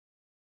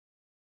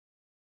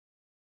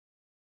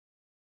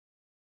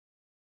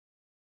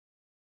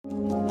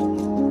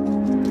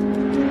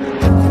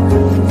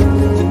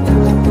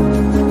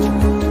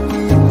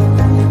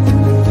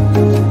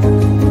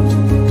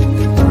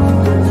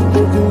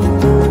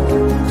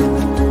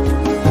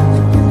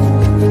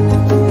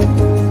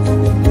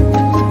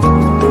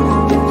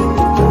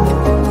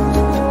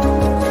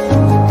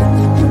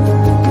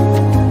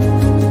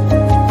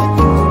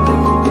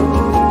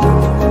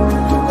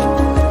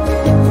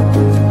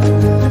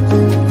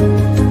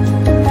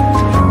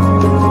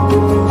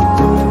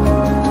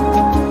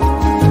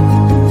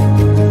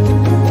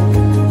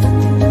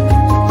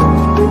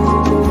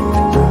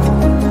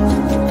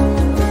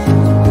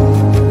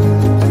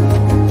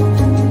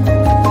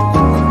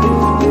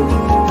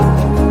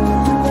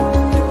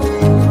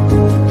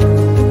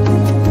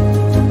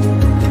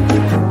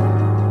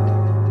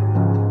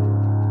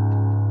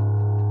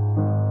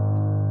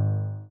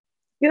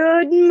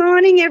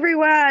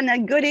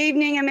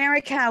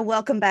America.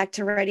 Welcome back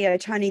to Radio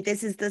Tony.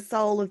 This is the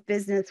Soul of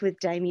Business with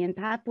Damien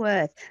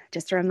Papworth.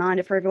 Just a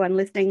reminder for everyone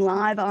listening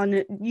live on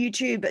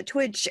YouTube,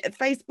 Twitch,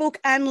 Facebook,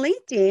 and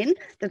LinkedIn,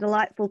 the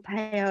delightful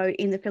Peo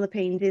in the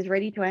Philippines is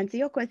ready to answer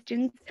your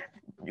questions,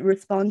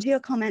 respond to your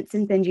comments,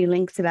 and send you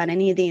links about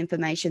any of the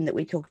information that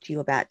we talked to you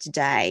about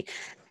today.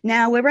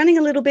 Now, we're running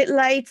a little bit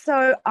late,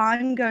 so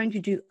I'm going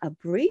to do a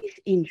brief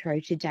intro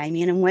to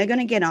Damien, and we're going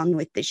to get on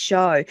with the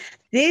show.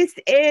 This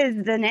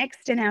is the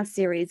next in our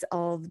series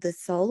of the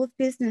Soul of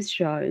Business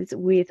shows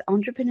with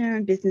entrepreneur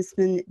and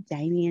businessman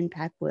Damien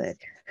Papworth,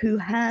 who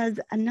has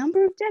a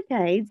number of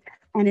decades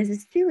and is a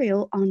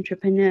serial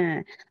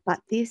entrepreneur.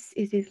 But this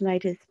is his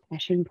latest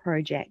passion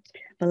project,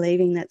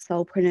 believing that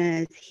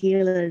soulpreneurs,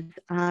 healers,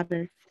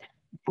 artists,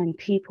 and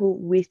people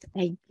with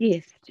a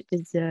gift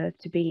deserve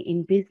to be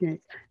in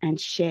business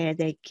and share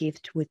their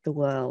gift with the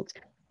world.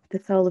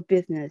 The Soul of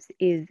Business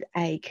is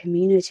a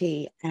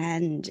community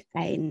and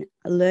a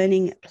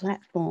learning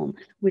platform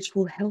which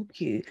will help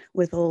you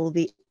with all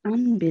the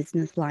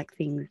unbusiness-like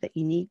things that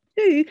you need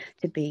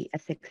to be a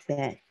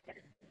success.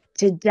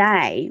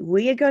 Today,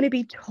 we are going to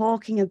be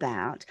talking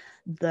about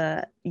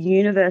the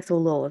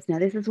universal laws. Now,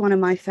 this is one of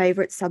my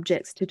favorite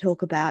subjects to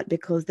talk about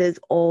because there's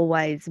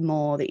always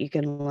more that you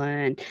can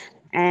learn.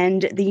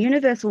 And the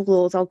universal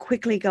laws, I'll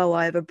quickly go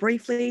over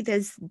briefly.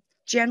 There's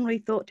generally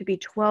thought to be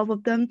 12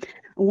 of them.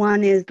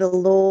 One is the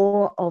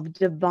law of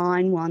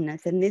divine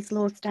oneness, and this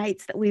law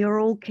states that we are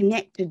all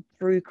connected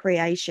through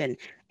creation.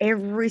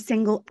 Every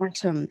single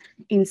atom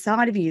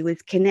inside of you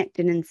is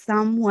connected in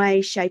some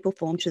way, shape, or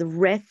form to the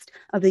rest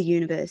of the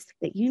universe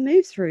that you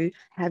move through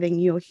having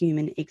your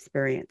human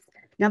experience.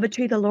 Number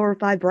two, the law of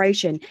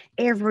vibration.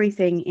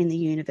 Everything in the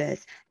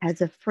universe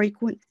has a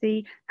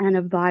frequency and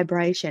a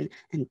vibration,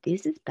 and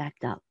this is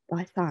backed up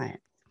by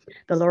science.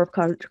 The law of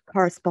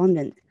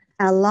correspondence.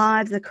 Our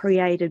lives are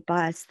created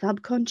by a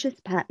subconscious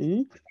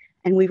pattern,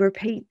 and we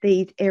repeat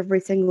these every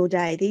single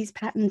day. These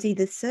patterns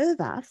either serve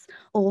us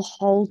or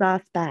hold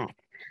us back.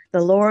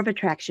 The law of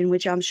attraction,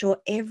 which I'm sure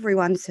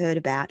everyone's heard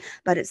about,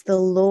 but it's the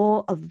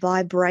law of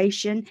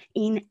vibration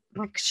in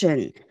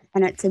action,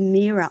 and it's a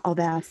mirror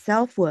of our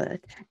self-worth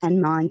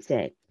and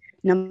mindset.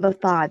 Number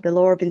five, the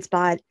law of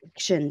inspired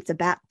action. It's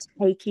about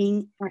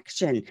taking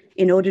action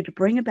in order to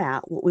bring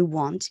about what we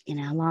want in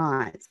our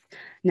lives.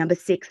 Number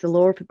six, the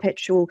law of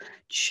perpetual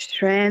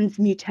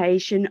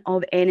transmutation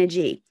of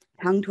energy.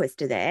 Tongue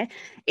twister there.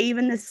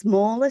 Even the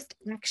smallest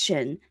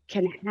action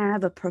can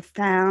have a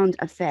profound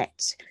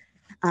effect.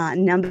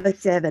 Number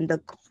seven,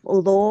 the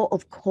law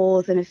of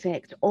cause and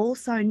effect,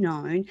 also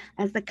known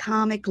as the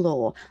karmic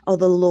law or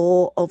the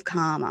law of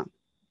karma.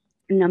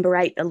 Number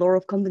eight, the law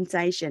of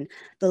compensation.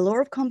 The law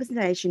of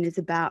compensation is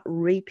about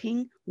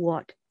reaping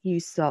what you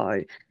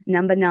sow.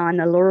 Number nine,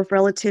 the law of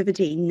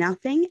relativity.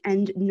 Nothing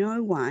and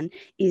no one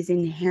is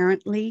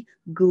inherently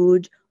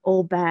good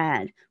or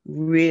bad.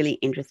 Really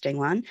interesting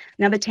one.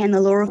 Number 10, the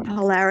law of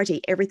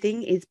polarity.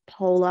 Everything is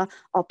polar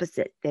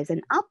opposite. There's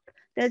an up,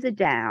 there's a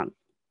down.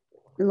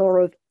 Law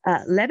of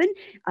 11,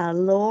 a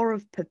law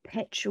of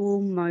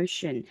perpetual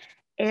motion.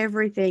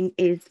 Everything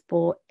is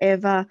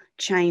forever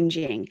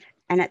changing.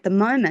 And at the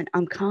moment,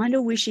 I'm kind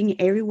of wishing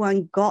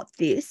everyone got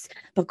this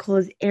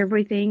because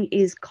everything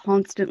is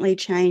constantly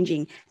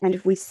changing. And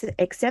if we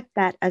accept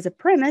that as a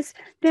premise,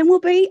 then we'll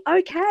be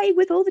okay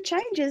with all the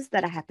changes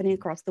that are happening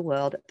across the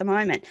world at the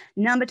moment.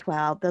 Number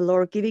 12, the law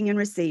of giving and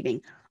receiving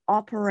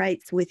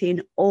operates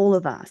within all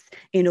of us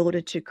in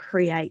order to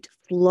create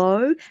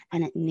flow,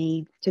 and it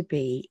needs to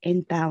be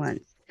in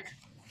balance.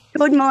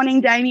 Good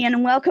morning, Damien,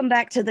 and welcome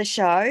back to the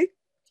show.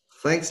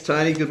 Thanks,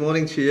 Tony. Good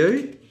morning to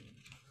you.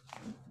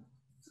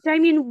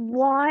 Damien,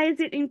 why is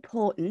it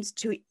important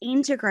to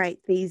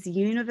integrate these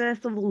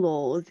universal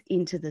laws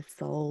into the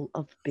soul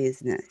of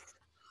business?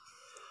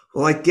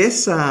 Well, I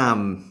guess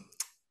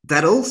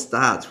that all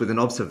starts with an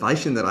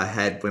observation that I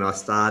had when I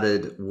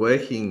started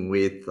working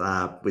with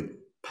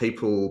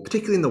people,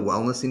 particularly in the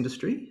wellness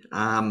industry.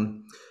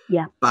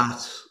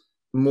 But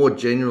more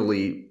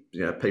generally,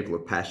 people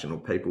of passion or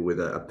people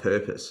with a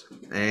purpose.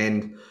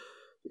 And,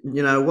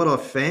 what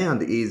I've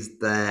found is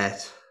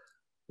that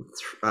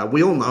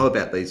we all know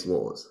about these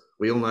laws.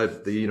 We all know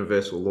the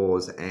universal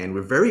laws, and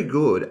we're very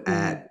good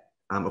at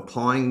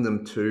applying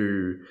them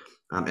to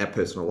our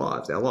personal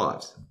lives, our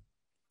lives.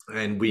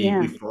 And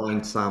we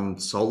find some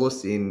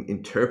solace in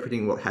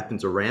interpreting what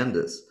happens around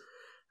us,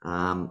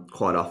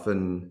 quite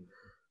often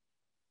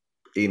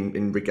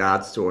in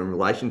regards to or in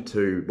relation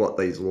to what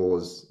these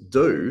laws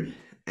do.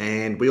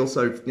 And we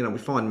also, we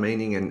find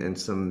meaning and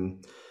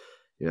some,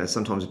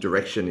 sometimes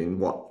direction in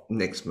what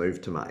next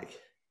move to make.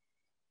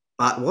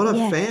 But what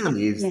I've found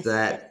is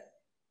that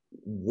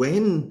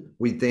when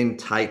we then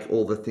take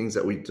all the things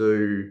that we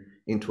do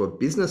into a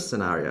business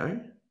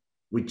scenario,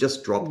 we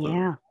just drop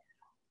them.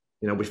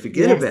 We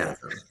forget about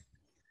them,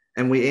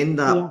 and we end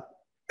up,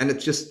 and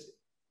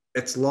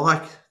it's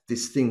like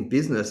this thing,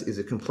 business is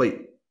a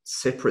complete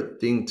separate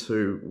thing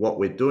to what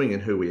we're doing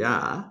and who we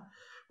are.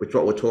 which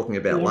what we're talking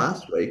about Yeah.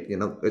 last week,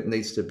 it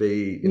needs to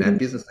be, our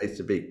business needs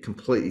to be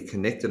completely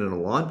connected and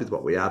aligned with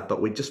what we are,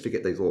 but we just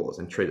forget these laws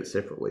and treat it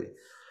separately.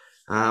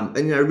 And,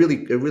 a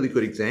really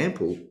good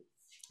example,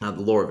 the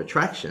law of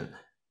attraction.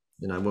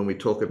 When we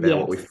talk about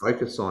what we Yes.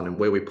 focus on and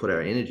where we put our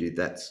energy,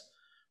 that's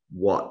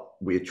what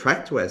we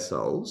attract to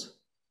ourselves.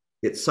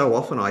 Yet so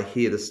often I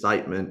hear the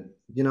statement,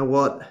 you know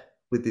what,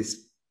 with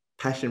this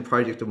passion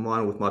project of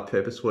mine, with my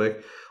purpose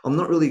work, I'm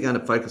not really going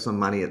to focus on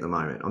money at the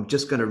moment. I'm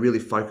just going to really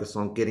focus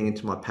on getting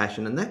into my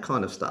passion and that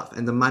kind of stuff.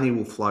 And the money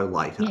will flow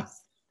later.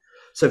 Yes.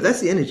 So if that's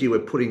the energy we're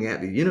putting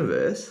out in the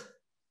universe,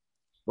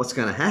 what's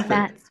going to happen?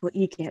 That's what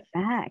you get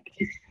back.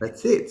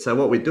 That's it. So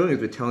what we're doing is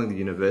we're telling the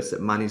universe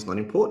that money's not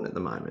important at the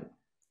moment.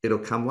 It'll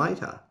come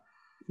later.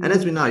 And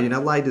as we know,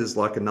 later is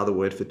like another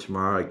word for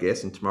tomorrow, I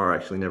guess, and tomorrow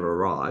actually never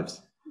arrives.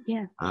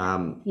 Yeah.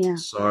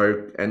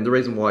 So, and the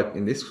reason why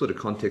in this sort of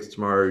context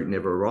tomorrow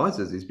never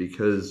arises is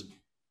because,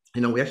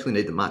 we actually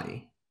need the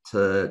money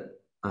to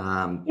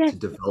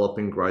develop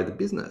and grow the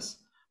business.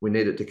 We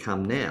need it to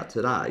come now,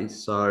 today.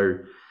 So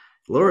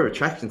the law of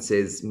attraction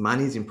says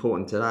money is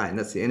important today, and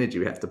that's the energy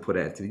we have to put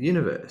out to the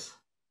universe.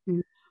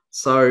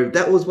 So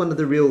that was one of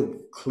the real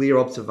clear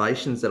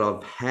observations that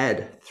I've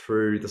had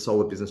through the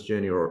solar business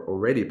journey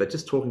already, but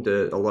just talking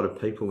to a lot of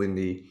people in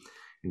the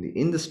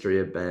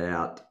industry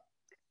about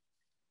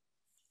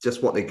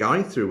just what they're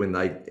going through when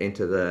they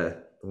enter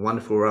the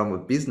wonderful realm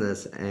of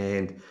business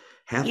and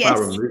how far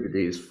removed it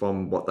is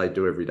from what they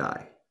do every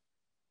day.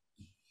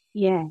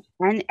 Yeah.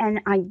 And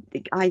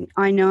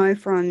I know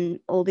from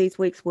all these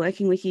weeks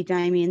working with you,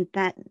 Damien,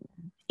 that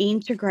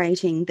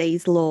integrating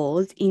these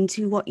laws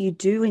into what you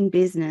do in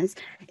business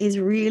is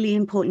really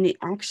important. It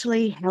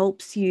actually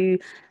helps you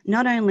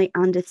not only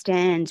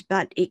understand,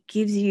 but it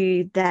gives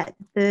you that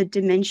third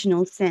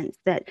dimensional sense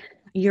that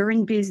you're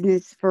in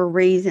business for a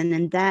reason,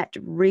 and that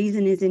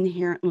reason is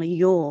inherently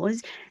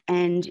yours,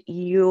 and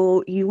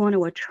you want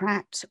to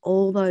attract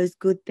all those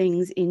good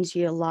things into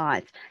your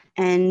life.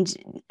 And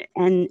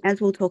as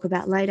we'll talk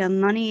about later,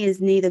 money is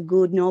neither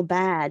good nor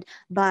bad,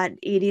 but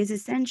it is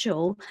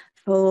essential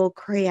for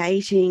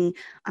creating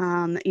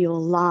your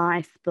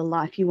life, the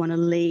life you want to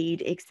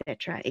lead,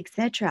 etc.,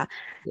 etc.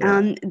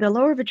 Yeah. The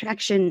law of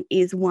attraction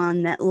is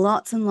one that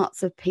lots and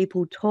lots of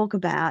people talk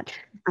about,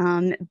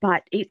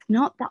 but it's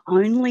not the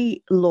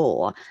only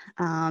law.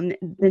 The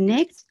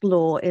next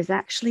law is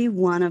actually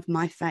one of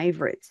my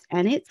favorites,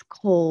 and it's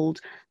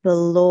called the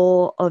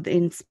law of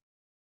inspired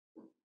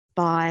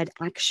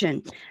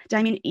action.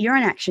 Damien, you're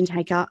an action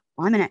taker.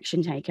 I'm an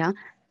action taker.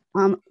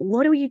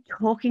 What are you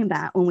talking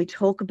about when we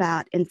talk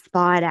about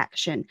inspired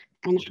action,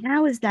 and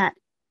how is that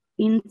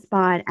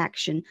inspired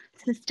action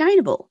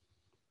sustainable?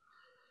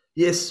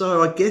 Yes,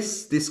 so I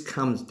guess this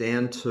comes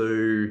down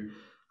to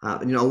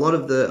a lot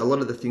of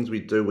the things we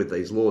do with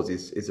these laws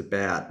is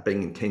about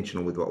being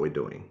intentional with what we're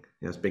doing.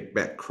 It's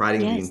about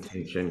creating the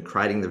intention,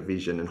 creating the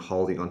vision, and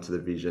holding onto the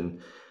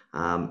vision,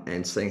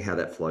 and seeing how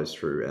that flows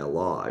through our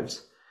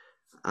lives.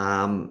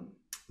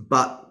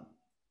 But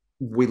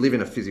we live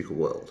in a physical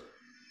world.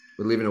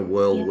 We live in a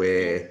world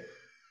where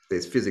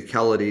there's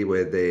physicality,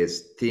 where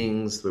there's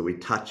things where we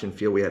touch and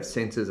feel, we have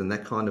senses and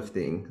that kind of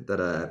thing that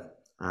are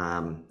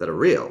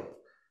real.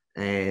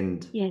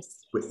 And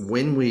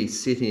when we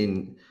sit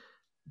in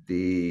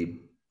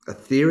the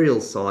ethereal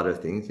side of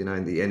things,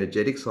 in the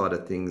energetic side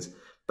of things,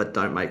 but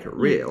don't make it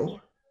real,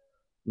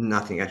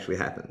 nothing actually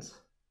happens.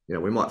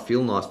 We might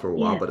feel nice for a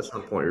while, but at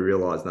some point we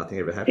realize nothing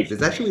ever happens.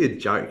 There's actually a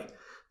joke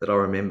that I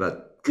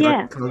remember. Can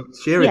I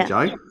share a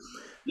joke?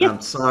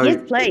 Yes,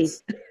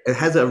 please. It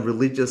has a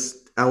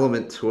religious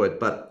element to it,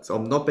 but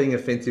I'm not being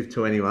offensive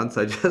to anyone,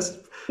 so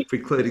just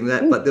precluding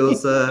that. But there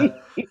was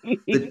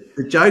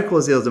the joke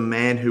was there was a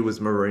man who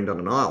was marooned on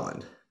an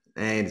island,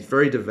 and he's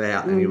very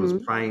devout, and he was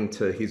praying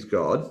to his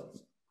God,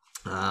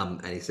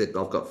 and he said,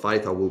 "I've got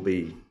faith. I'll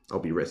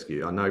be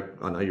rescued. I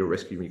know you'll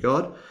rescue me,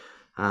 God."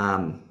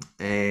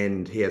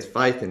 And he has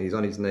faith, and he's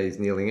on his knees,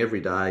 kneeling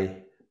every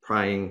day,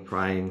 praying,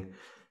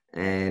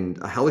 and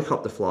a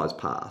helicopter flies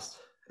past.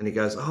 And he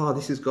goes, "Oh,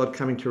 this is God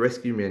coming to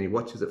rescue me." And he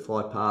watches it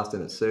fly past,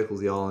 and it circles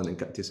the island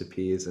and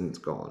disappears, and it's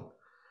gone.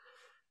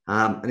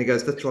 And he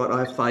goes, "That's right,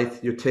 I have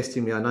faith. You're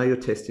testing me. I know you're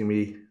testing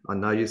me. I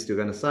know you're still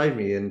going to save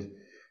me." And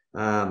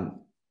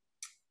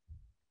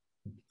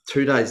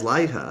 2 days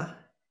later,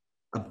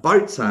 a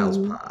boat sails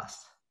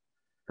past,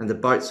 and the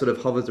boat sort of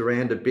hovers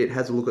around a bit,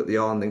 has a look at the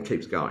island, then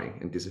keeps going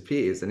and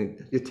disappears.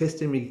 And "You're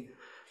testing me,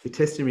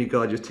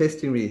 God. You're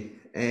testing me."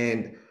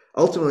 And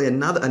ultimately,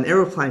 an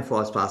aeroplane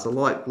flies past, a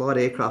light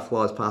aircraft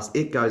flies past,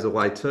 it goes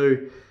away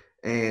too,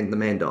 and the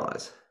man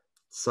dies.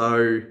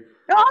 So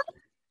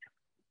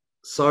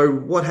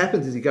what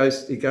happens is he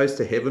goes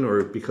to heaven,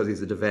 or because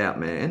he's a devout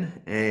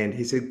man, and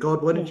he said,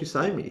 "God, why didn't you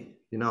save me?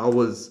 I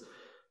was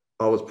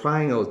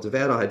praying, I was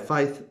devout, I had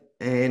faith."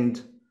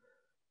 And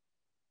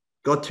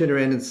God turned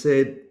around and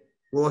said,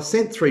 "Well, I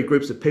sent 3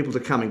 groups of people to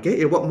come and get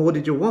you. What more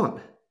did you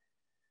want?"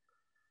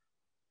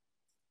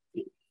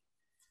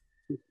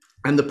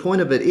 And the point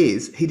of it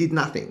is, he did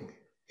nothing.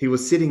 he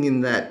was sitting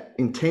in that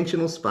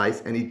intentional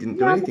space and he didn't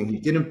do Yeah. anything. He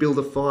didn't build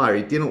a fire.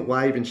 He didn't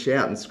wave and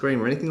shout and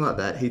scream or anything like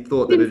that. He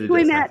thought that it Didn't had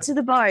swim just out happened. to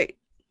the boat.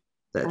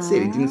 That's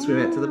it. He didn't swim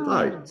out to the Ah,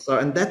 boat. So,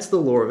 and that's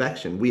the law of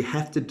action. We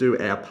have to do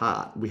our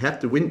part. We have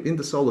to win in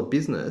the soul of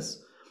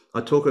business. I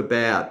talk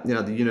about,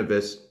 the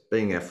universe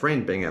being our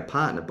friend, being our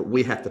partner, but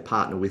we have to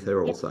partner with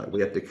her yeah, also.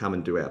 We have to come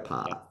and do our yeah,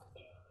 part.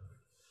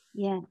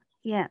 yeah,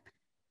 yeah.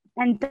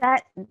 And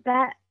that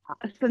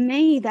for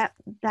me that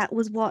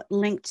was what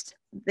linked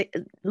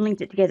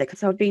it together,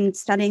 because I've been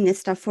studying this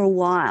stuff for a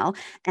while,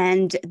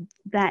 and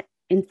that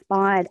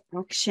inspired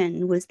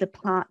action was the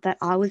part that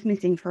I was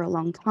missing for a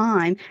long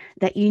time.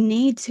 That you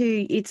need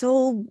to, it's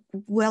all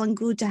well and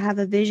good to have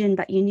a vision,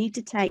 but you need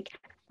to take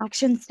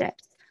action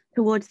steps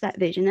towards that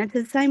vision. It's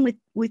the same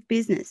with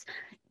business.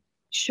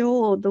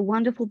 Sure, the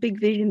wonderful big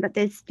vision, but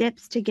there's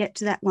steps to get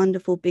to that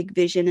wonderful big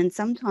vision. And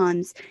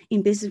sometimes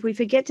in business, we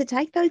forget to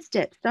take those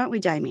steps, don't we,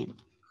 Damien?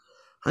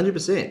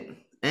 100%.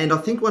 And I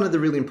think one of the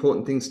really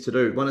important things to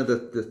do, one of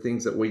the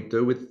things that we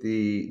do with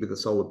the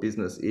solar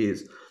business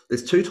is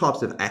there's two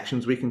types of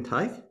actions we can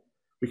take.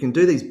 We can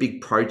do these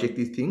big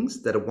projecty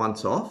things that are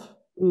once off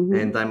Mm-hmm.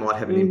 and they might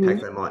have an Mm-hmm.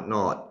 impact, they might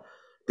not.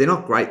 They're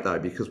not great though,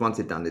 because once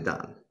they're done, they're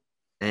done.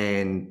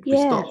 And we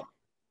Yeah. stop.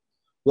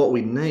 What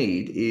we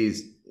need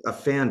is a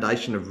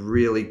foundation of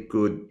really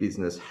good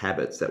business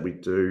habits that we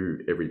do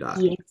every day,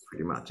 Yes.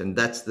 pretty much. And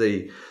that's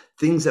the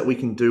things that we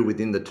can do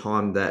within the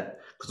time that,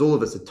 because all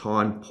of us are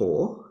time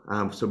poor.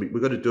 So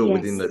we've got to do it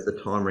within Yes.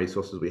 the time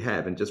resources we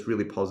have, and just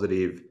really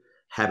positive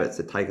habits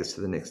that take us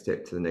to the next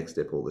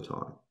step, all the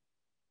time.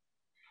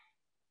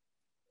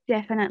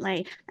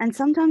 Definitely. And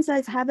sometimes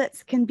those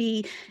habits can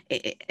be,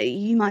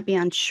 you might be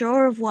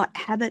unsure of what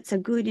habits are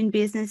good in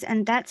business.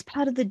 And that's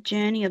part of the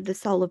journey of the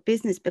soul of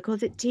business,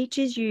 because it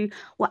teaches you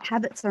what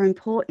habits are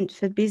important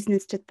for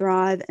business to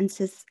thrive and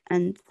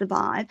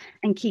survive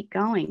and keep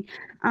going.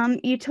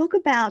 You talk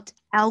about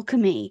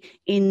alchemy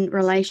in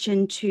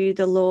relation to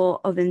the law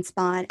of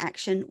inspired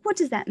action. What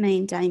does that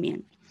mean,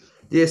 Damien?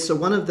 Yeah, so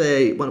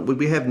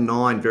we have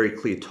 9 very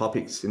clear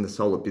topics in the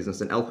solar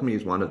business, and alchemy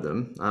is one of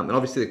them. And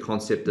obviously, the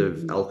concept of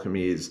Mhm.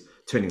 alchemy is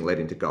turning lead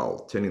into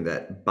gold, turning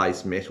that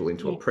base metal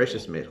into a Yeah.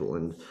 precious metal.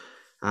 And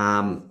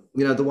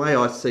the way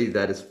I see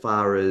that, as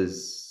far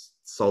as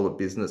solar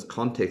business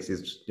context,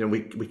 is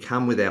we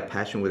come with our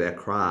passion, with our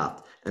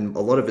craft, and a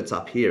lot of it's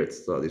up here.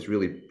 It's like this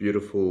really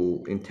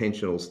beautiful,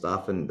 intentional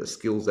stuff, and the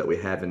skills that we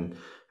have, and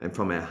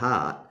from our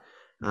heart.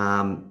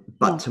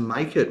 But Yeah. to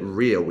make it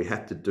real, we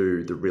have to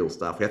do the real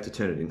stuff. We have to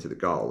turn it into the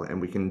goal,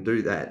 and we can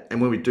do that. And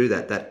when we do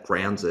that, that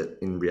grounds it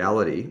in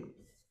reality.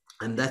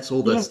 And that's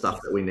all the Yes. stuff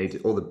that we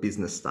need, all the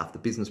business stuff, the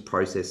business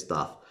process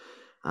stuff.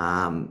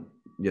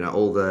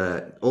 All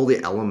the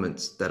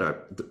elements that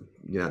are,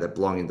 that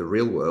belong in the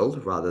real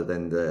world rather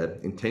than the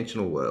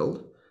intentional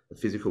world, the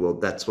physical world.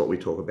 That's what we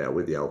talk about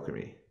with the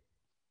alchemy.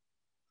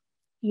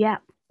 Yeah.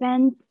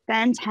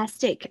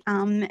 Fantastic.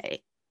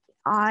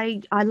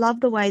 I love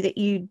the way that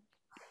you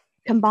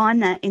combine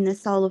that in the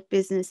soul of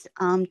business,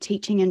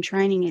 teaching and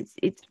training.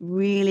 It's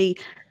really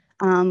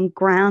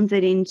grounds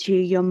it into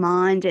your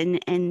mind,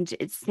 and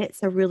it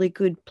sets a really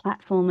good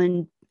platform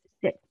and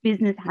sets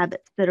business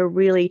habits that are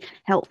really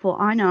helpful.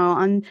 I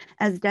know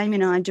as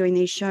Damien and I are doing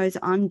these shows,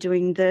 I'm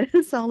doing the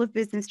soul of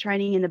business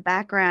training in the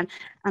background,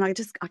 and I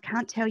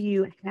can't tell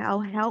you how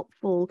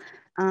helpful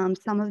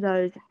some of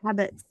those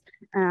habits,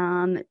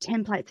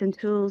 templates and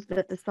tools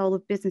that the soul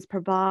of business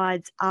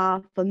provides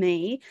are for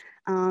me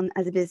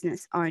as a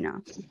business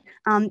owner.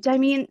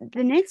 Damien,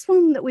 the next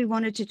one that we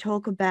wanted to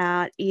talk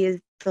about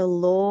is the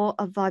law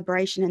of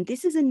vibration. And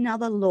this is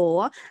another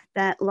law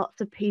that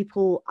lots of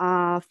people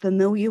are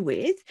familiar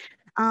with.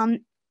 How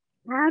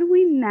do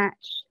we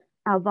match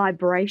our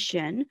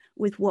vibration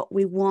with what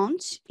we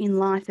want in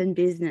life and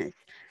business?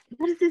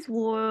 How does this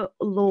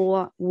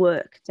law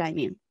work,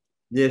 Damien?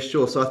 Yeah,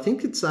 sure. So I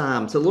think it's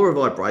so law of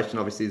vibration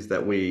obviously is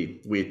that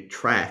we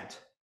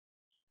attract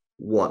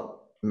what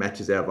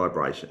matches our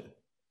vibration.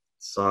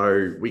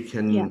 So we Yeah,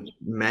 can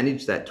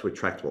manage that to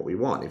attract what we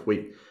want. If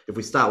we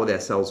start with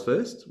ourselves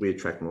first, we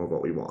attract more of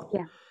what we want.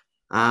 yeah,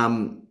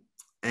 Um,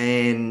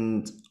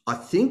 and I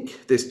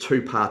think there's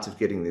two parts of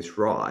getting this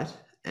right.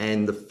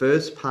 And the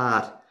first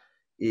part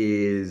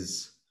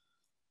is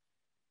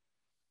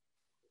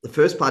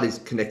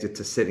connected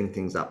to setting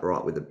things up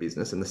right with the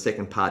business, and the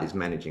second part is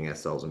managing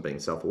ourselves and being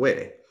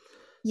self-aware.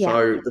 yeah,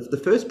 So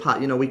the first part,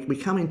 we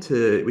come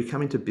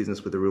into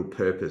business with a real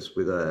purpose,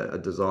 with a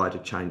desire to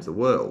change the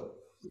world.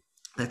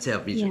 That's our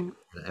vision,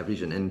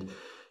 yeah. and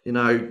you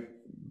know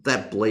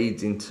that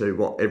bleeds into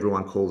what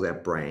everyone calls our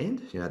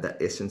brand.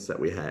 That essence that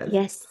we have,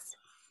 Yes,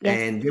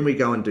 yes, and then we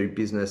go and do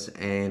business,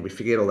 and we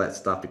forget all that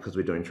stuff because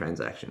we're doing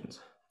transactions,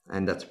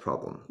 and that's a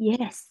problem. yes,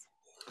 yes,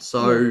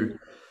 So,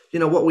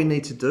 what we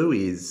need to do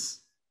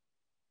is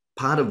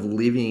part of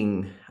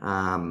living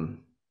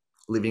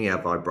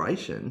our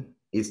vibration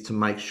is to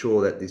make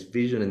sure that this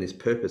vision and this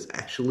purpose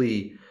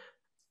actually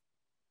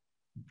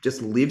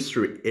just lives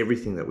through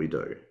everything that we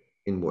do.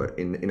 in work,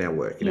 in our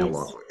work, in our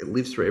life. Yes. It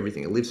lives through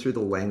everything. It lives through the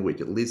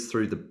language. It lives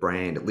through the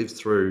brand. It lives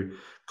through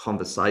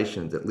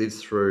conversations. It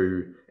lives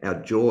through our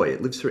joy.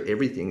 It lives through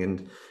everything.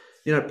 And,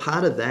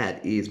 part of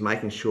that is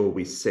making sure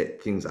we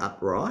set things up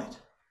right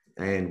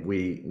and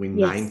we name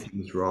Yes.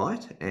 things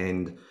right.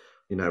 And,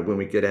 when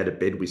we get out of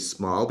bed, we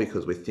smile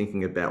because we're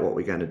thinking about what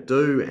we're going to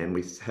do, and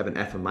we have an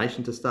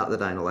affirmation to start the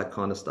day and all that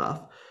kind of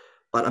stuff.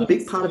 But a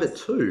big Yes. part of it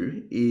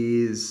too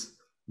is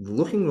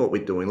looking at what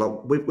we're doing. Like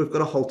we've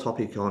got a whole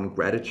topic on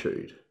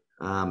gratitude.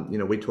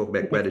 We talk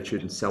about Yes.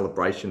 gratitude and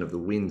celebration of the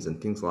wins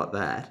and things like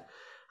that.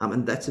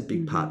 And that's a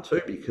big Mhm. part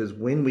too, because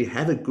when we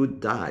have a good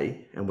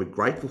day and we're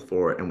grateful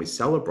for it and we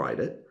celebrate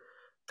it,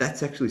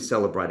 that's actually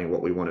celebrating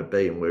what we want to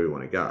be and where we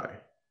want to go.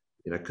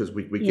 Because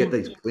we get Yeah.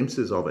 these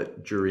glimpses of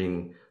it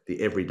during the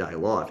everyday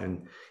life.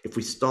 And if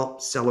we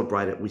stop,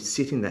 celebrate it, we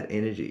sit in that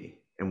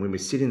energy. And when we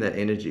sit in that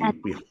And, energy,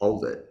 we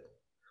hold it.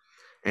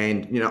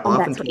 And, I and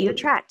often that's what you talk,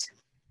 attract.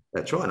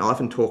 that's right. And I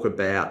often talk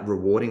about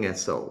rewarding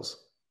ourselves.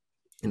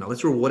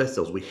 Let's reward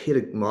ourselves. We hit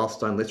a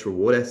milestone, let's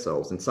reward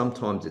ourselves. And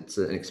sometimes it's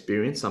an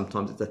experience,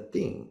 sometimes it's a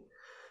thing.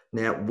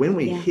 Now, when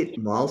we Yeah. hit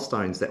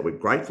milestones that we're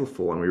grateful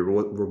for and we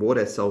reward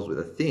ourselves with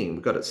a thing,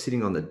 we've got it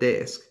sitting on the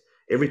desk.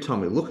 Every time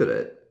we look at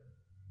it,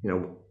 you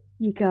know,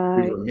 You we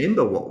go,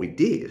 remember what we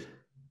did.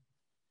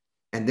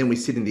 And then we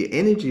sit in the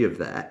energy of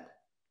that.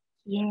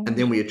 yeah, And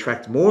then we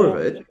attract more of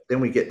yeah, it. Then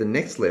we get the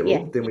next yeah,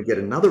 level. Then we get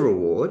another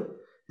reward.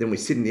 Then we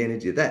sit in the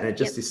energy of that, and it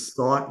yep, just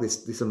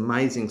this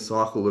amazing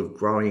cycle of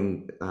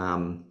growing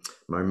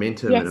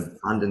momentum and yes.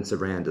 abundance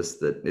around us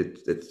that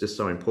it's just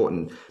so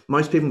important.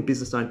 Most people in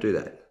business don't do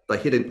that. They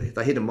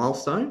hit a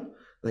milestone.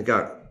 They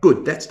go,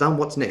 good, that's done.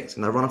 What's next?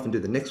 And they run off and do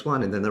the next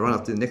one, and then they run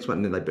off to the next one,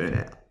 and then they burn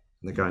out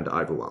and they go into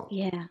overwhelm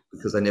Yeah,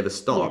 because they never yeah.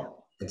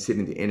 stop and sit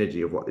in the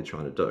energy of what they're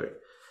trying to do.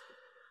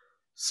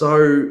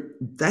 So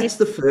that's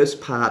the It's,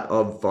 first part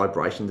of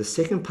vibration. The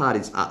second part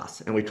is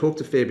us. And we talked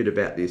a fair bit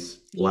about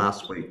this yeah,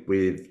 last week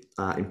with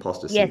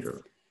imposter yes,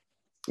 syndrome.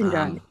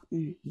 syndrome.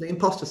 Mm. The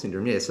imposter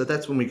syndrome, yeah. So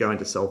that's when we go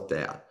into self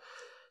doubt.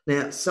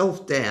 Now,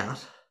 self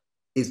doubt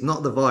is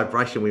not the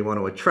vibration we want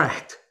to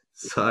attract.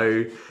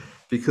 So,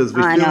 because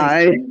we I feel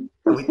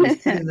know. we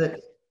sit in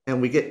it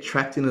and we get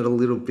trapped in it a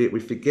little bit. We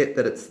forget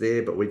that it's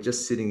there, but we're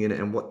just sitting in it.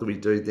 And what do we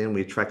do then?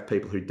 We attract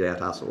people who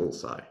doubt us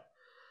also.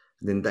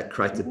 And then that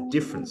creates a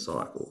different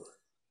cycle.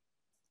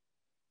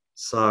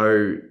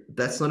 So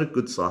that's not a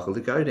good cycle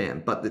to go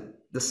down. But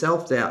the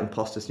self-doubt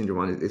imposter syndrome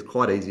one is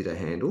quite easy to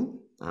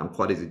handle,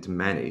 quite easy to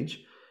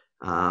manage.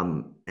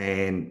 And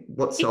It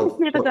just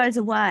never what goes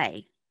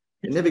away.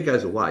 it never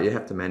goes away. You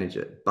have to manage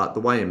it. But the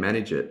way you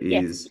manage it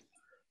Yes. is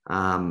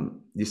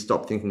you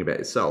stop thinking about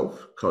yourself,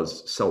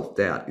 because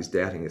self-doubt is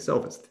doubting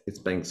yourself. It's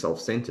being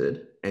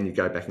self-centered, and you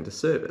go back into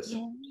service.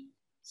 Yeah,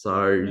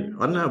 So yeah.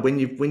 I don't know, when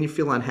you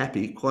feel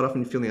unhappy, quite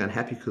often you're feeling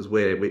unhappy because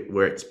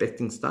we're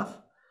expecting stuff.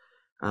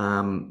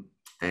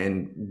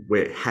 And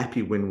we're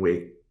happy when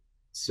we're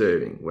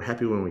serving. We're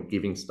happy when we're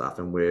giving stuff,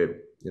 and we're,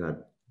 being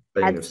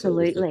of service to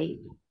Absolutely.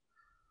 people.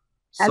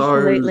 So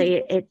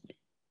Absolutely.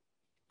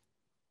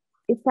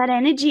 It's that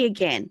energy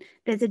again.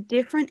 There's a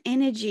different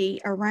energy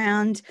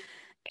around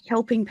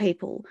helping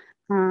people,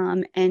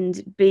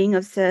 and being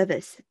of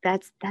service.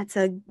 That's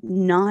a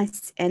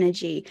nice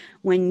energy.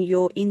 When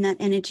you're in that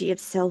energy of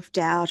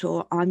self-doubt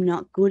or I'm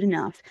not good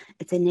enough,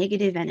 it's a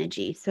negative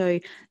energy. So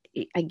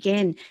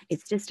again,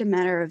 it's just a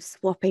matter of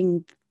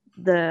swapping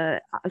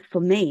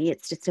for me,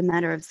 it's just a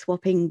matter of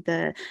swapping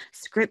the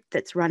script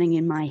that's running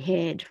in my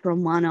head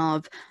from one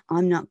of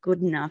I'm not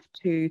good enough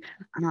to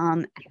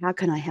how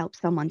can I help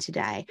someone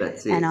today?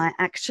 that's And it. I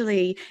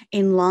actually,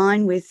 in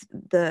line with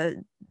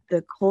the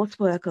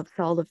coursework of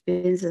Soul of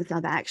Business,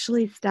 I've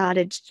actually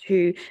started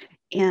to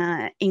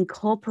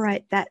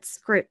incorporate that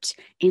script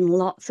in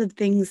lots of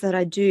things that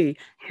I do.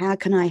 How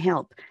can I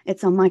help?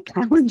 It's on my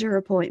calendar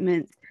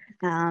appointments.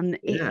 Yeah.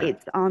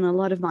 It's on a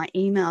lot of my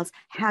emails.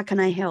 How can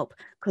I help?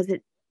 Because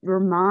it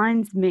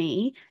reminds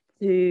me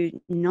to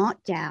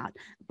not doubt,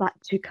 but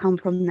to come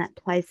from that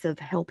place of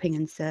helping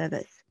and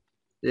service.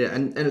 Yeah.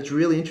 And it's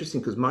really interesting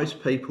because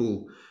most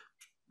people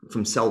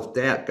from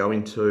self-doubt go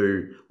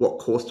into, what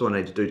course do I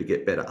need to do to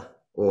get better?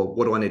 Or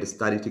what do I need to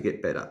study to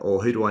get better?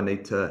 Or who do I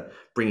need to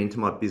bring into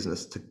my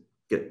business to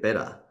get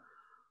better?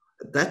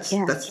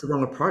 Yeah. That's the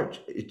wrong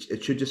approach.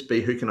 It should just be,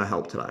 who can I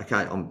help today? Okay,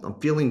 I'm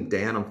feeling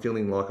down. I'm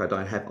feeling like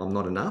I'm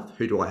not enough.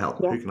 Who do I help?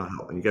 Yeah. Who can I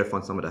help? And you go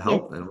find someone to Yes.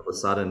 help, and all of a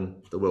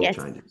sudden the world Yes.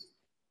 changes.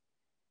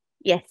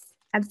 Yes.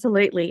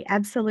 Absolutely.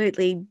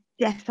 Absolutely.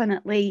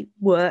 Definitely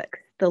works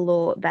that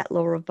law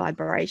of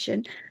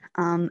vibration.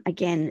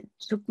 Again, it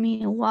took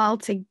me a while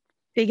to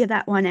figure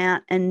that one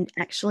out and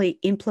actually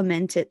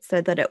implement it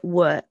so that it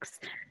works.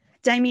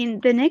 Damien,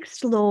 the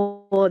next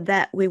law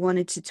that we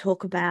wanted to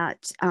talk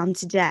about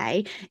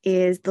today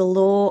is the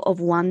law of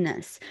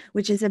oneness,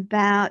 which is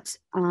about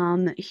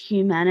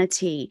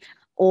humanity.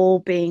 all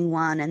being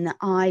one, and the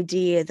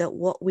idea that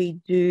what we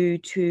do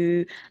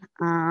to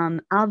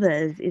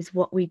others is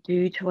what we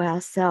do to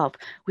ourselves,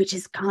 which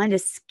is kind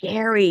of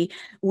scary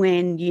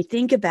when you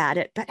think about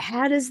it. But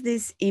how does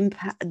this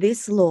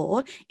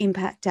law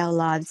impact our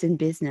lives in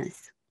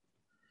business?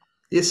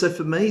 Yeah, so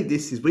for me,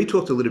 we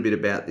talked a little bit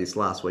about this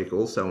last week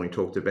also when we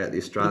talked about the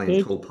We Australian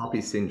did. tall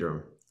poppy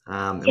syndrome.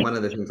 And Yes, one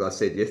of the things I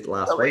said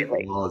last week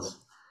absolutely. was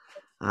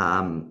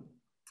um,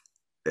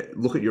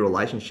 look at your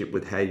relationship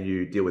with how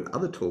you deal with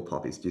other tall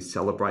poppies. Do you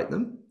celebrate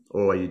them,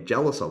 or are you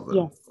jealous of them,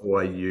 Yes,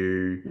 or are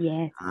you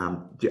yes,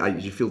 do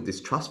you feel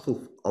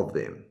distrustful of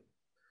them?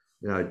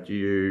 How do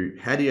you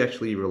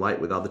actually relate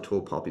with other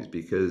tall poppies?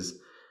 Because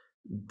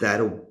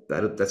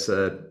that's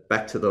a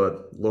back to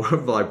the law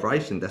of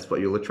vibration. That's what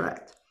you'll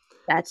attract.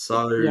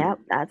 So, yep,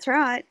 that's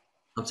right.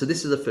 so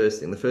this is the first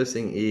thing. The first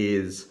thing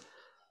is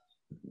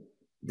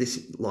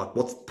this, like,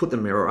 put the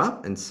mirror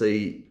up and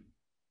see,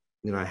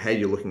 how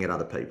you're looking at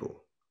other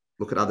people.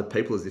 Look at other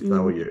people as if they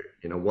were Mhm.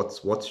 you.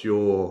 What's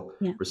your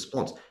Yeah,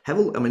 response? I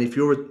mean,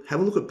 have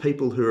a look at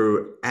people who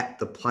are at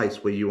the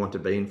place where you want to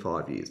be in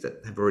 5 years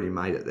that have already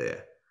made it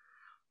there.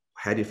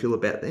 How do you feel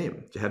about them?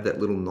 Do you have that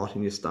little knot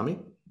in your stomach?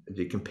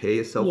 Do you compare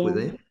yourself with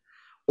yeah, them?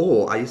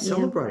 Or are you yeah,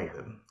 celebrating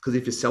them? Because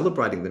if you're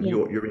celebrating them, yeah.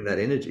 you're in that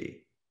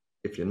energy.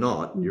 If you're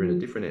not, you're in a Hmm.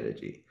 different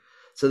energy.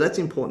 So that's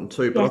important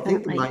too. But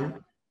Definitely.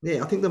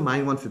 I think the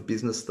main one for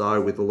business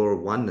though, with the law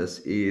of oneness,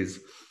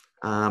 is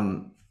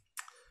um,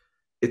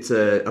 it's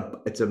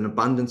an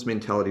abundance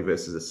mentality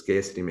versus a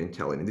scarcity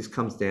mentality. And this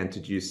comes down to,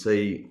 do you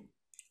see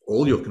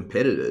all your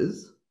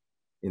competitors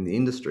in the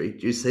industry?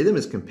 Do you see them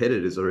as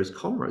competitors or as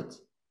comrades?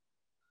 Mm.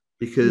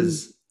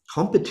 Because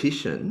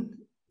competition,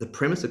 the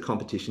premise of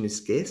competition is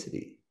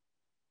scarcity.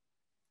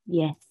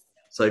 Yes.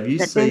 So if you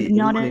That there's see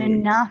not anyone in your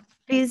enough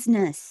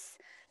business,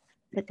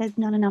 that there's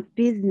not enough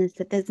business,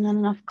 that there's not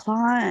enough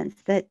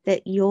clients, that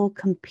you're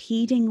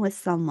competing with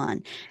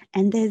someone,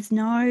 and there's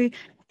no.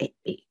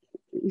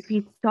 If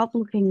you stop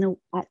looking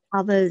at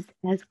others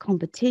as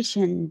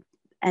competition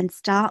and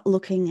start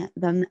looking at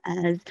them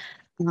as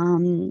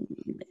um,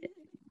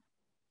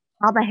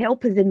 other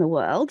helpers in the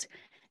world,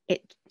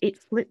 it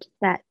flips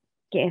that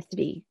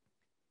scarcity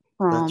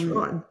That's from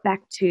right.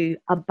 back to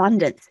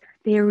abundance.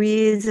 There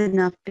is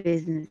enough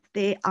business.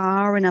 There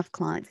are enough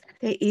clients.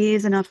 There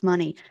is enough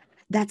money.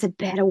 That's a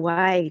better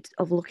way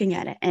of looking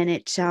at it. And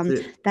That's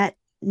it. that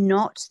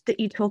knot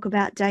that you talk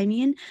about,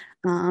 Damien,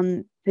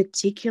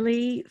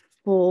 particularly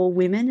for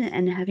women,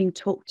 and having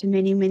talked to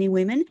many, many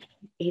women,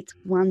 it's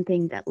one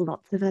thing that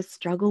lots of us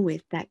struggle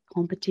with, that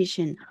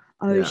competition.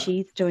 Oh, Yeah.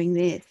 she's doing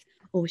this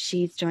or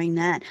she's doing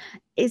that.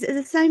 Is it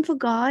the same for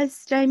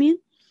guys, Damien?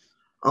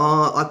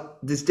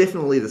 There's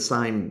definitely the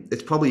same.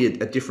 It's probably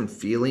a different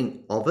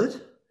feeling of it.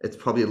 It's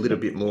probably a little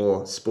Yes. bit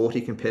more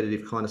sporty,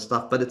 competitive kind of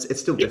stuff, but it's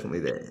still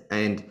definitely there.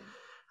 And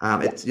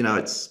Yeah.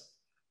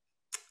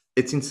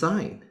 it's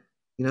insane.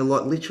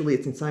 Like literally,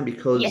 it's insane Yes.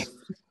 because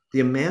the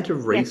amount of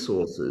Yes.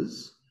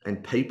 resources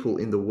and people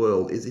in the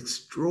world is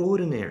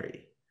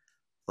extraordinary.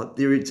 Like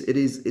it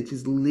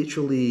is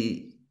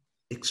literally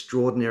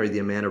extraordinary the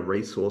amount of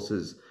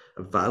resources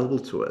available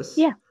to us.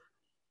 Yeah.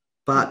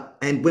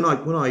 And when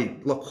I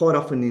like quite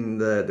often in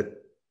the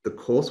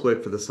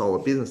coursework for the solar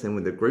business and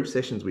with the group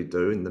sessions we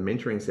do and the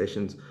mentoring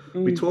sessions,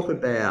 we Mm. talk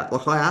about,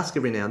 like, I ask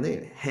every now and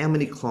then, how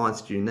many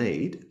clients do you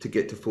need to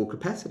get to full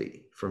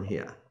capacity from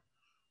here?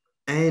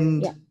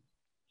 And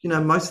Yeah.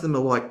 most of them are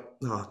like,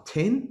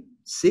 10,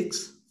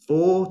 6,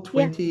 4, Yeah.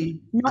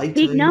 20, Not big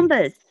 18,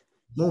 numbers.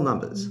 small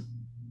numbers. Mm.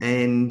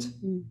 And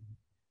Mm.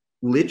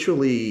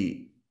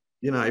 literally,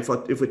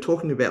 if we're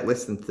talking about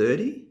less than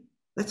 30,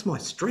 that's my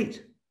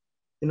street.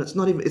 It's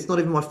not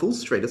even my full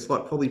street. It's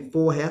like probably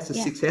four houses,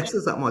 Yeah. six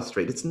houses up my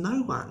street. It's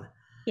no one.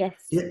 Yes.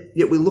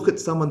 Yet we look at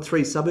someone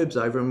three suburbs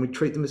over and we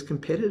treat them as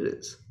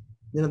competitors.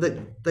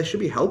 They should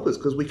be helpers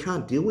because we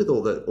can't deal with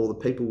all the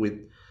people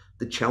with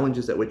the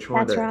challenges that we're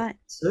trying That's to right.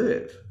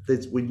 serve.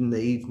 We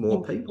need more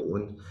Yes. people.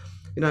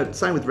 And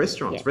same with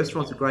restaurants. Yes.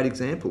 Restaurants are a great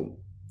example.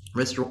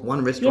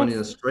 One restaurant in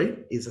a Yes. street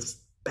is a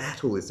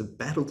battle. It's a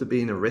battle to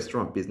be in a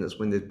restaurant business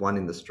when there's one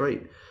in the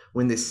street.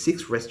 When there's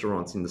six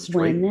restaurants in the When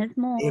street, there's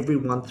more,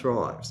 everyone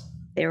thrives.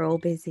 they're all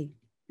busy.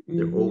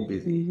 They're Hmm. all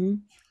busy. Hmm.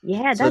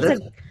 Yeah, So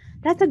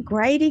that's a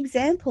great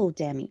example,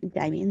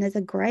 Damien. There's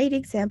a great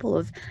example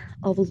of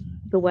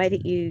the way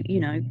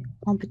that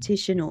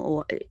competition,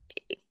 or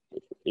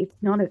it's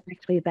not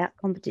actually about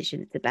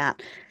competition. It's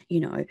about,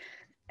 you know,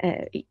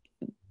 uh,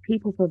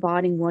 people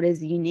providing what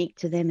is unique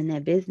to them in their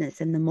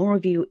business. And the more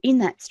of you in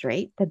that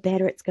street, the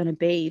better it's going to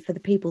be for the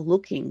people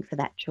looking for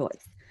that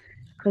choice.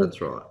 Because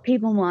that's right.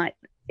 people might,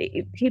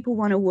 if people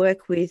want to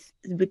work with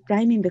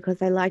Damien because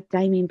they like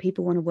Damien.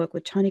 People want to work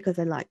with Tony because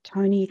they like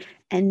Tony,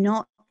 and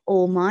not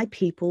all my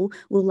people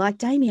will like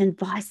Damien,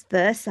 vice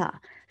versa.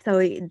 So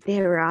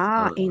there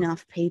are Uh,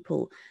 enough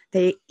people,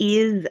 there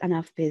is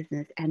enough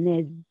business, and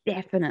there's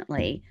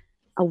definitely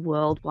a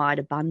worldwide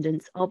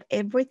abundance of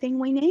everything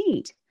we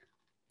need.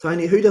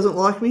 Tony, who doesn't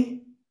like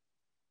me?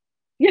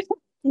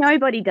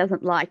 Nobody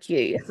doesn't like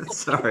you.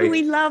 Sorry,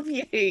 We love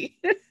you.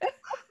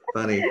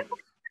 funny.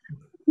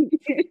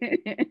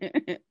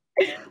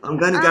 I'm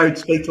going to go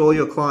speak to all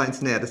your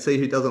clients now to see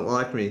who doesn't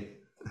like me.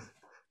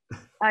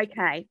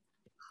 Okay.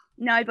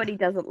 Nobody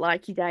doesn't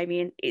like you,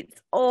 Damien.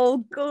 It's all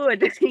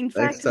good. In Thanks,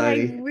 fact,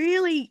 they Tony.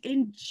 really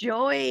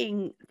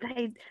enjoying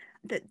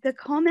the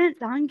comments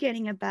I'm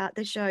getting about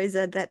the shows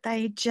are that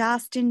they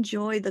just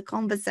enjoy the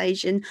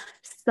conversation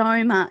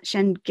so much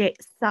and get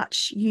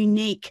such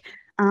unique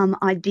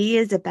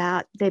ideas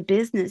about their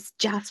business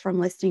just from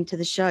listening to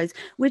the shows,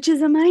 which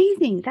is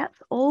amazing. That's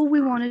all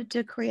we wanted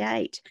to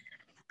create.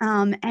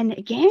 And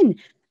again,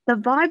 the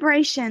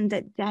vibration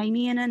that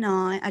Damien and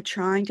I are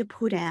trying to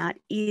put out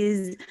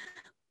is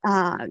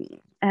um,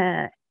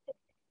 uh,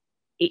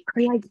 it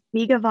creates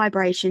bigger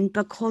vibration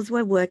because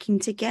we're working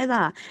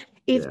together.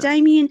 If Yeah,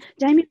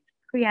 Damien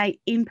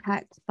create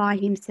impact by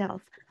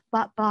himself,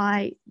 but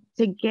by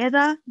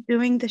together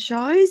doing the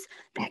shows,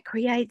 that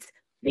creates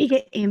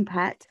bigger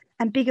impact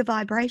and bigger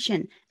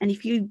vibration. And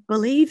if you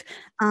believe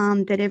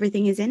that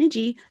everything is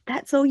energy,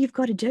 that's all you've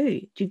got to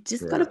do. You've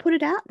just got to yeah. put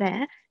it out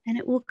there and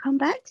it will come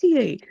back to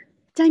you.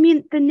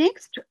 Damien, the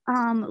next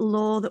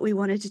law that we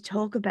wanted to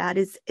talk about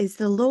is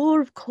the law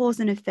of cause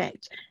and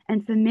effect.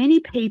 And for many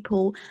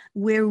people,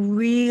 we're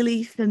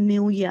really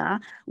familiar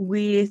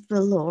with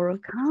the law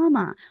of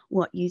karma.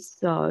 What you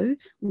sow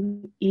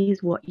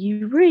is what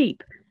you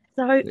reap.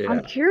 So I'm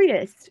Yeah.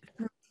 curious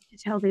for you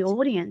to tell the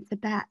audience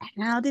about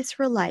how this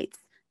relates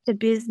to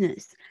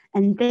business.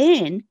 And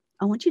then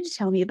I want you to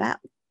tell me about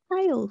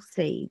sale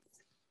seeds.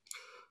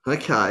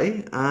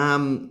 Okay.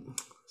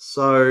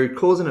 So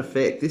cause and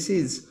effect. This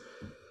is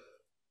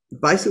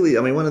basically,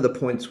 I mean, one of the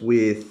points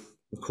with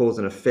cause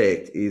and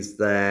effect is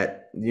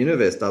that the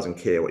universe doesn't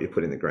care what you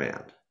put in the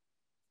ground.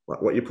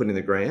 Like what you put in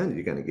the ground,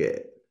 you're going to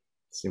get.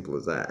 Simple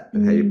as that.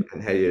 And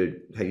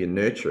Mm, how you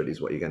nurture it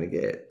is what you're going to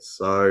get.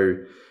 So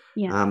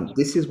yeah.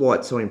 this is why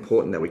it's so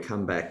important that we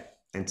come back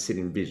and sit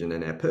in vision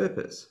and our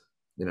purpose.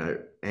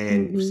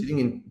 And Hmm. sitting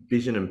in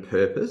vision and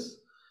purpose,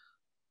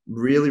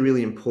 really,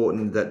 really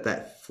important that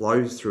that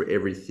flows through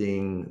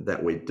everything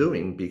that we're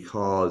doing,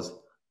 because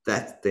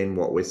that's then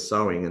what we're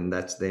sowing, and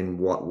that's then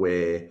what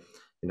we're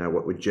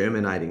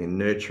germinating and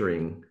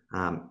nurturing,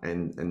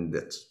 and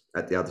that's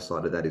at the other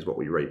side of that is what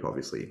we reap,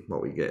 obviously,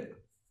 what we get.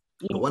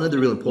 But Yes. one of the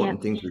real Yeah.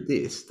 important things with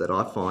this that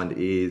I find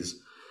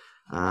is,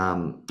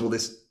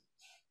 this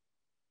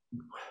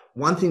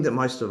one thing that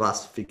most of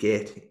us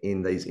forget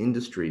in these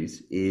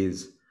industries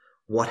is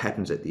what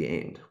happens at the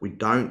end. We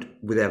don't,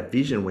 with our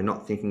vision, we're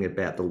not thinking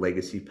about the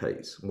legacy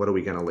piece. What are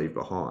we going to leave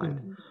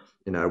behind?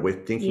 Mhm.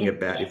 We're thinking Yeah.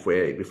 about, if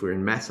we're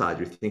in massage,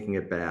 we're thinking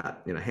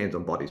about, hands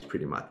on bodies,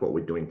 pretty much what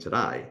we're doing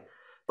today.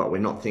 But we're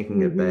not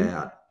thinking Hmm.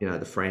 about,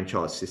 the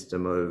franchise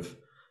system of,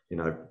 you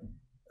know,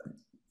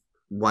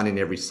 one in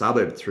every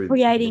suburb through,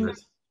 Creating.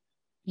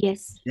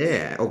 Yes.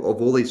 yeah,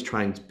 of all these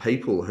trained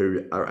people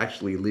who are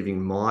actually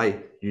living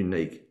my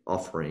unique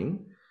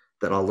offering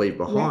that I leave Yes.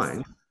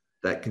 behind,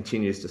 that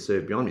continues to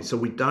serve beyond me. So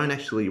we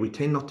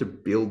tend not to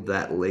build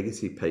that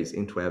legacy piece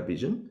into our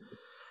vision.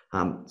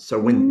 So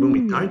when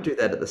we Mm. don't do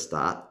that at the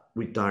start,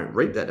 we don't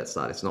reap that at the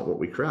start. It's not what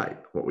we create.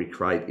 What we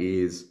create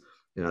is,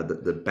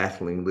 the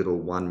battling little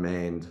one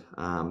man,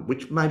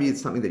 which maybe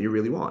it's something that you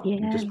really want. You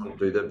Yeah. just want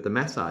to do the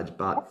massage,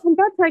 but And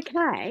that's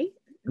okay.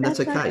 and that's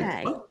That's okay.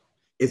 okay.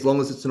 As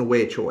long as it's an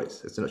aware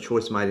choice. It's a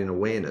choice made in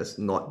awareness,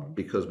 not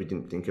because we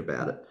didn't think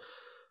about it.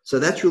 So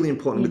that's really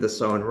important with Yeah. the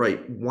sow and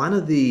reap. One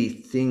of the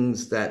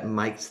things that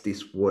makes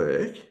this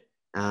work,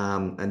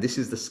 and this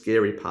is the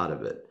scary part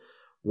of it,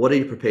 what are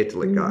you prepared to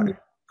let go? Mhm.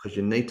 Because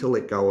you need to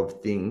let go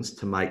of things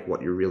to make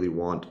what you really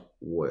want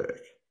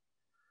work.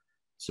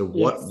 So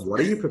Yes. what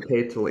are you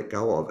prepared to let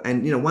go of?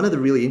 And one of the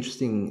really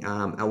interesting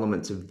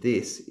elements of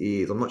this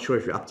is, I'm not sure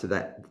if you're up to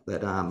that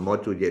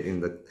module yet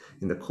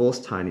in the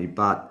course, Tony,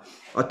 but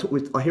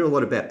I hear a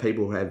lot about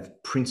people who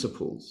have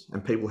principles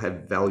and people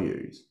have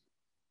values.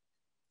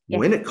 Yes.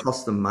 When it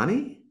costs them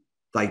money,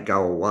 they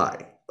go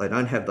away. They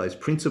don't have those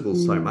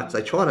principles so Mm. much.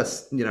 They try to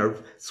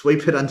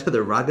sweep it under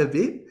the rug a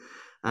bit,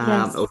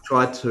 Yes. or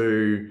try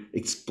to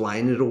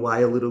explain it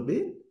away a little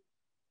bit.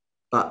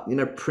 But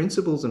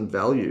principles and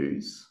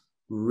values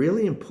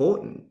really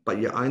important, but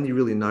you only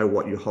really know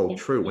what you hold Yes.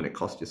 true when it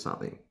costs you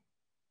something.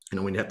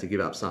 When you have to give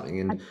up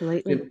something. And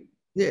Absolutely.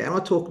 yeah, and I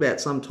talk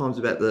about sometimes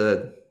about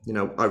the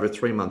over a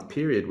 3 month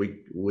period,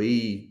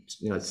 we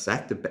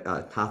sacked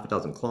about half a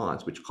dozen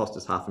clients, which cost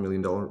us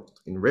 $500,000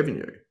 in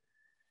revenue.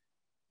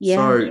 Yeah.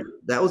 So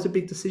that was a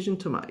big decision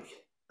to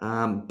make.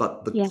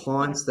 But the Yeah.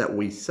 clients that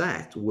we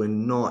sacked were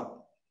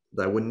not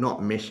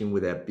meshing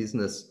with our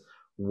business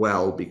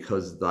well,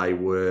 because they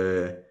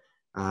were,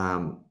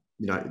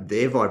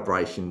 their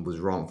vibration was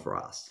wrong for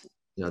us.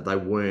 They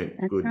weren't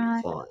That's good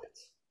right.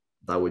 clients.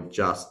 They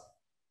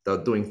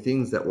were doing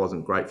things that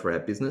wasn't great for our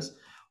business,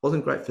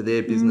 wasn't great for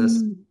their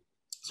business. Mm.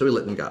 So we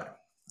let them go.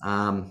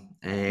 Mm.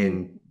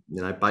 And,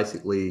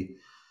 basically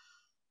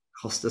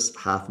cost us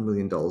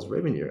 $500,000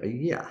 revenue a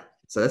year.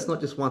 So that's not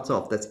just once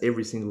off, that's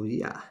every single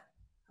year.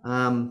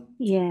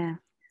 Yeah.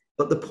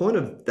 But the point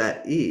of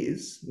that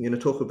is,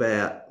 talk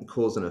about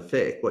cause and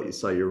effect, what you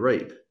sow, you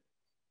reap.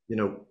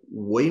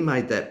 We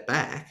made that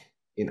back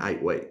in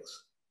 8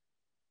 weeks.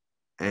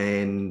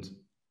 And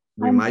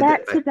we And made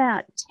that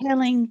back.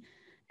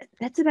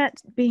 that's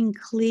about being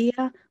clear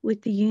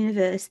with the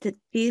universe that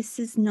this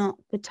is not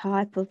the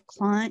type of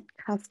client,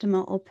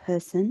 customer, or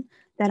person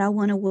that I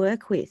want to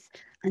work with.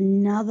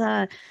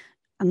 Another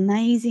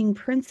amazing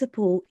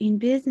principle in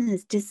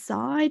business: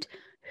 decide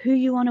who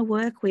you want to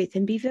work with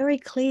and be very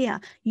clear.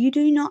 You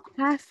do not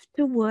have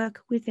to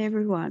work with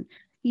everyone.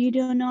 You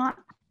do not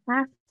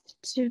have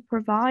to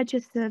provide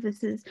your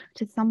services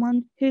to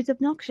someone who's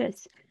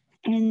obnoxious.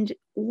 And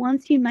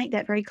once you make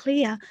that very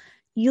clear,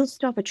 you'll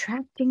stop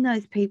attracting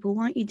those people,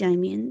 won't you,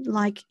 Damien?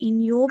 Like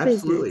in your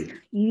business, Absolutely.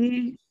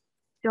 you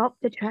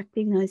stopped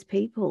attracting those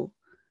people.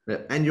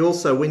 Yeah. And you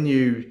also, when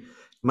you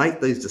make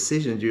these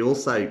decisions, you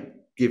also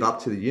give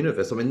up to the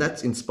universe. I mean,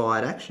 that's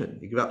inspired action.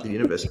 You give up to the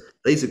universe.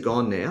 These are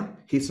gone now.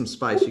 Here's some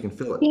space. You can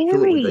fill it.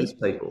 Fill it with these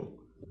Scary. people.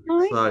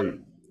 No, So,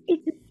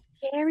 it's a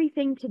scary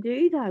thing to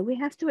do, though. We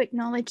have to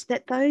acknowledge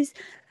that those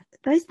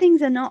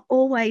things are not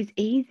always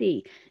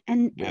easy,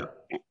 and yeah,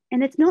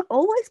 and it's not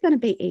always going to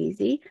be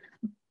easy.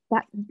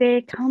 But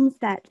there comes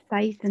that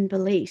faith and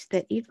belief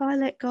that if I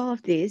let go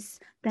of this,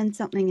 then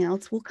something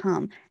else will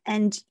come.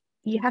 And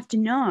you have to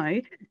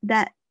know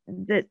that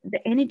the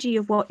energy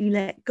of what you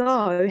let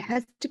go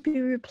has to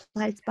be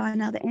replaced by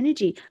another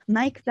energy.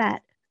 Make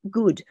that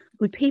good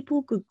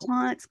people, good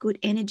clients, good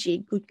energy,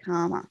 good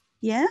karma.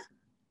 Yeah.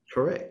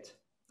 correct.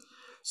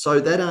 So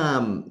that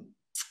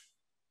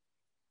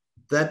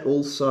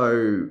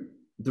also,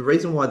 the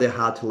reason why they're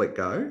hard to let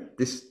go,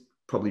 this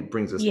probably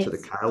brings us to the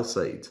Yes. kale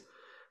seeds.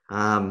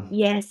 Um,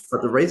 Yes.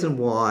 but the reason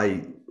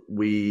why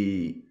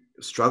we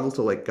struggle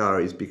to let go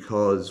is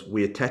because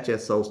we attach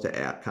ourselves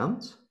to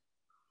outcomes.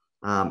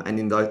 And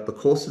in the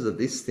courses of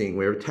this thing,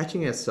 we're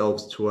attaching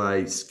ourselves to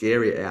a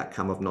scary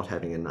outcome of not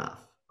having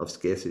enough, of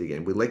scarcity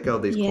again. We let go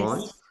of these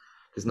clients, Yes.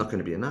 there's not going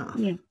to be enough.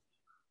 Yeah.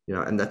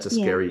 And that's a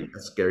Yeah.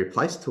 scary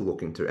place to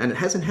look into. And it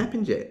hasn't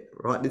happened yet,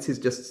 right? This is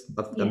just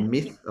a Yeah.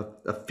 myth,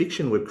 a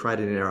fiction we've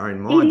created in our own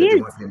It mind that there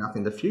is. won't be enough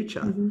in the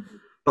future, Mm-hmm.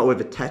 but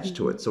we've attached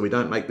to Mm-hmm. it, so we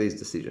don't make these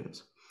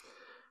decisions.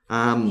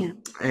 Yeah.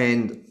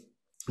 And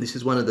this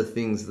is one of the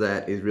things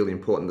that is really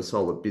important. The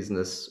soul of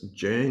business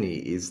journey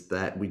is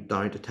that we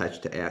don't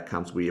attach to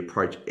outcomes. We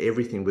approach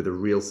everything with a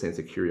real sense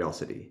of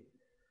curiosity,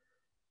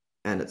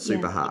 and it's Yeah.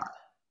 super hard.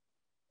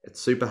 It's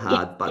super Yeah.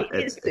 hard, but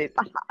It is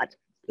super hard.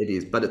 it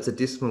is. But it's a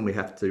discipline we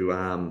have to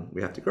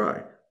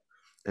grow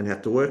and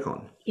have to work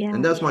on. Yeah.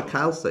 And that was my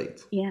kale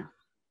seeds. Yeah.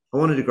 I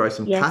wanted to grow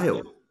some Yes.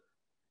 kale.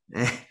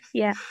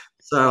 Yeah.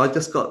 So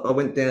I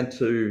went down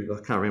to, I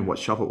can't remember what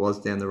shop it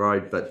was down the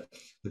road, but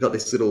I got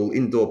this little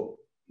indoor,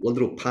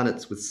 little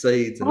punnets with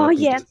seeds, and Oh, I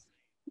can yeah. just,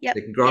 Yep.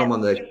 you can grow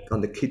them Yep. on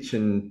the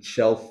kitchen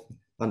shelf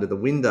under the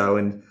window.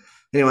 And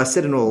anyway, I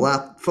set it all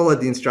up, followed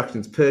the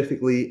instructions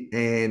perfectly,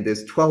 and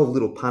there's 12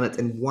 little punnets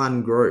and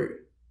one grew.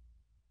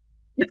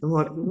 I'm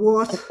like,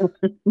 what?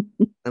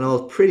 And I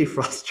was pretty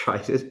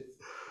frustrated.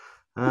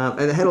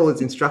 And it had all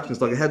its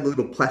instructions, like it had a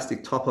little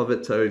plastic top of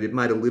it, so it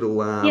made a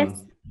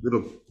Yes.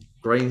 little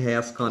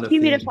greenhouse kind of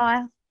thing,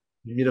 Humidifier.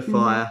 Mm-hmm.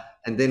 humidifier.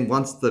 And then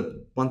once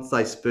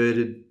they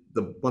spurted,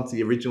 once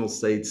the original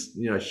seeds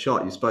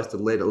shot, you're supposed to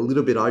let it a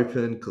little bit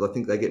open, because I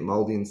think they get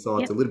moldy inside.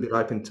 Yep. So a little bit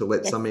open to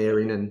let Yes. some air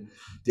in, and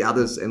the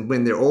others. And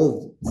when they're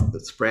all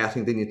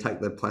sprouting, then you take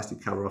the plastic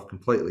cover off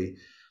completely.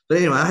 But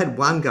anyway, I had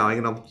one going,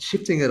 and I'm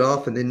shifting it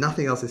off, and then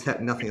nothing else is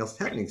happening. Nothing else is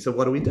happening. So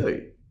what do we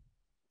do?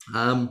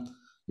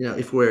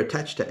 If we're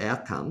attached to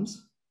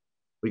outcomes,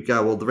 we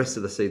go, well, the rest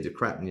of the seeds are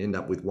crap, and you end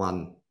up with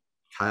one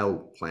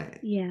kale plant.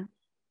 Yeah.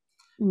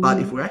 But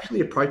if we're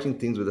actually approaching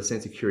things with a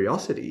sense of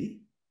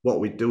curiosity, what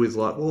we do is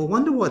like, well, I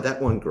wonder why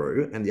that one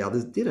grew and the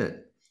others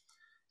didn't.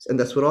 And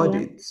that's what I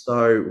did.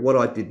 So what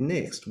I did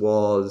next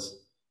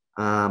was,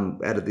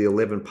 out of the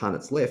 11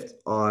 punnets left,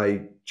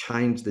 I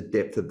changed the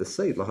depth of the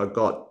seed. Like I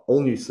got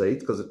all new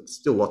seeds, because it's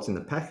still lots in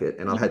the packet,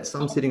 and I had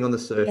some sitting on the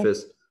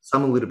surface,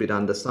 some a little bit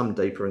under, some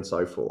deeper, and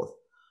so forth.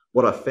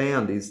 What I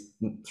found is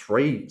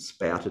 3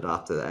 spouted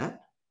after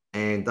that,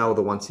 and they were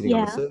the ones sitting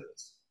on the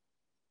surface.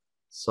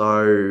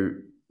 So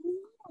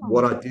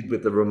what I did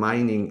with the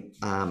remaining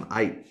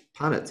 8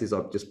 punnets is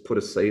I've just put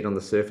a seed on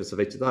the surface of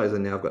each of those,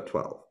 and now I've got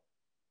 12.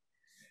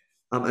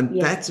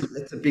 And that's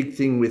a big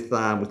thing with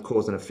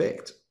cause and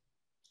effect.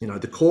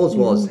 The cause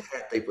was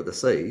how deep were the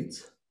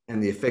seeds,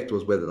 and the effect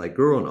was whether they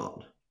grew or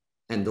not.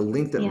 And the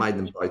link that made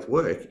them both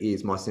work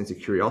is my sense of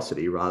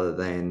curiosity rather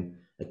than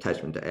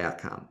attachment to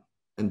outcome.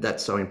 And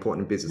that's so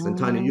important in business. And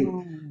Tony,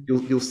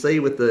 you'll see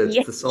with the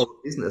soul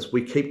of business,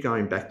 we keep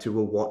going back to,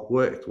 well, what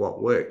worked,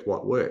 what worked,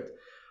 what worked.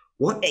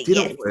 What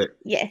didn't work?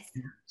 Yes.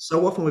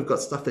 So often we've got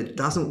stuff that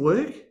doesn't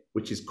work,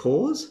 which is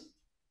cause,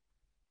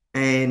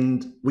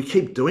 and we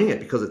keep doing it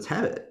because it's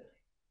habit.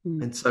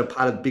 And so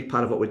big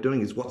part of what we're doing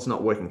is, what's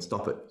not working,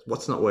 stop it.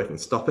 What's not working,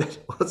 stop it.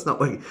 What's not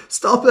working,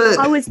 stop it.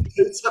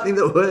 It's something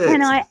that works.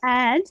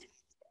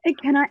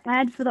 Can I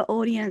add for the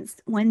audience,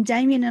 when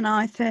Damien and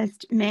I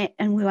first met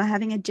and we were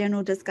having a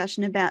general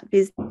discussion about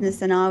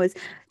business, and I was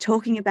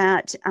talking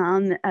about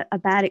a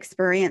bad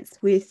experience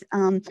with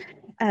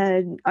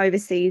an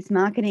overseas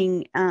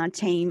marketing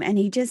team, and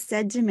he just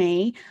said to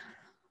me,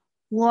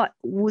 what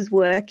was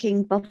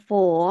working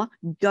before,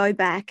 go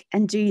back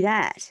and do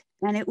that.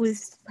 And it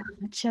was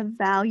such a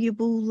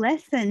valuable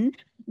lesson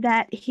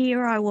that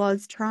here I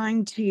was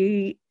trying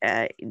to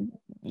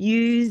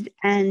use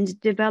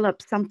and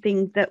develop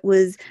something that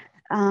was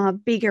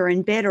bigger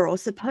and better, or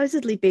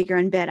supposedly bigger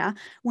and better,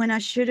 when I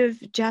should have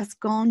just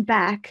gone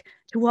back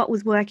to what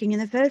was working in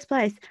the first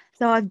place.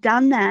 So I've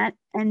done that,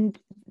 and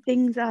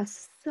things are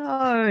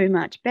so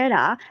much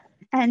better.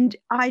 And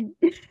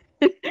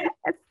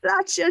it's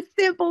such a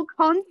simple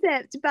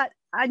concept, but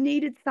I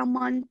needed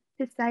someone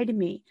to say to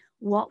me,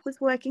 what was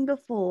working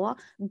before,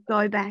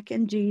 go back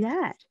and do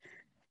that.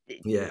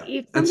 Yeah.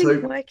 If And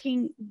something's so,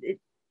 working,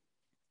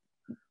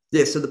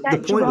 yeah, so the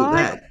that point with drive,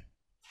 that,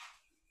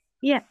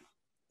 yeah,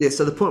 yeah,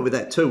 so the point with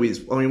that too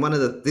is, I mean,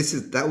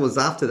 that was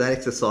after that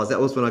exercise, that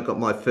was when I got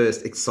my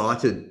first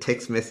excited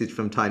text message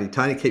from Tony.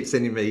 Tony keeps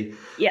sending me,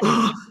 yeah,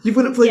 oh, you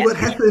wouldn't believe yeah, what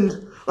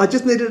happened. I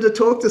just needed to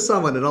talk to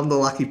someone, and I'm the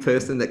lucky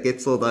person that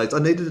gets all those. I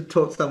needed to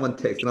talk to someone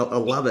text, and I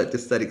love it,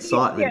 just that yeah,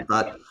 yeah,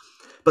 excitement.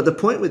 But the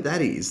point with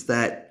that is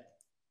that,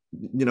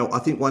 you know, I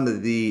think one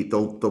of the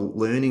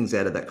learnings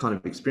out of that kind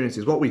of experience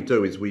is what we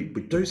do is we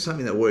do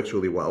something that works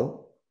really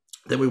well,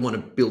 then we want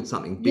to build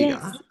something bigger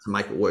yes, to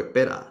make it work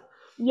better.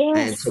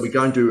 And so we yes,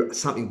 go and do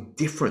something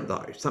different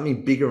though,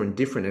 something bigger and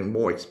different and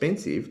more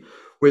expensive.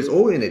 Whereas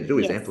all we need to do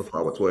is yes,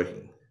 amplify what's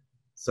working.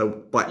 So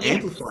by yes,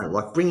 amplifying,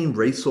 like bringing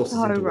resources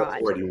so into what's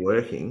right, already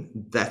working,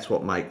 that's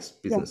what makes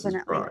businesses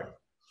definitely. grow.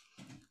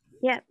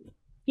 Yep,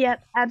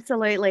 yep,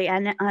 absolutely.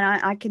 And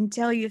I can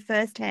tell you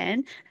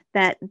firsthand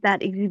that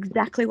that is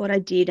exactly what I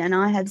did, and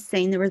I have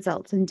seen the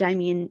results, and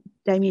Damien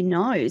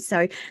knows.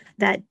 So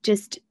that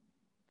just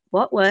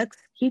what works,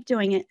 keep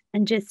doing it,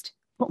 and just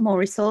put more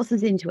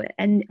resources into it.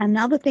 And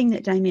another thing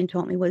that Damien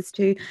taught me was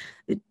to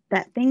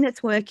that thing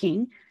that's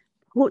working,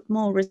 put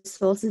more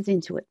resources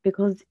into it,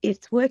 because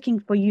it's working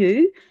for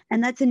you,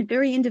 and that's a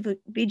very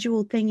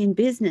individual thing in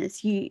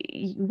business.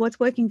 What's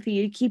working for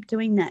you, keep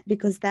doing that,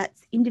 because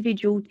that's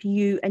individual to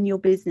you and your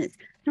business.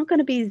 It's not going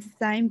to be the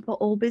same for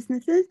all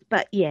businesses,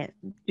 but yeah,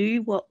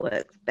 do what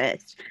works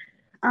best.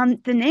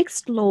 The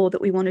next law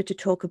that we wanted to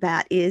talk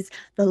about is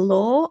the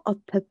law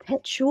of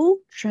perpetual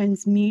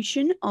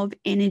transmutation of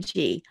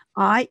energy,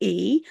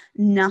 i.e.,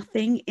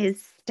 nothing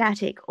is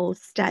static or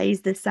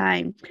stays the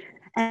same.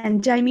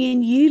 And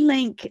Damien, you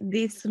link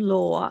this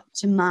law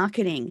to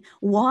marketing.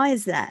 Why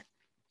is that?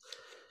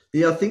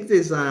 Yeah, I think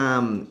there's I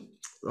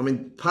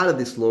mean, part of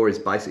this law is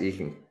basically you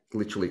can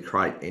literally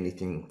create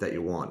anything that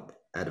you want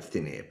out of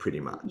thin air, pretty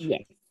much.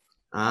 Yes.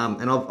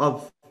 And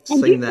I've And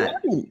you seen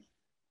that. can.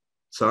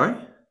 Sorry,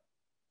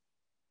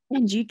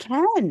 And you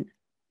can.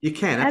 you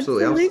can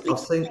absolutely. Absolutely I've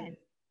seen, can.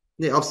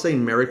 yeah, I've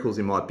seen miracles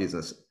in my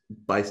business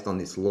based on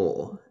this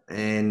law.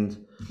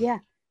 And Yeah.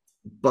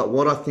 but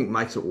what I think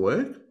makes it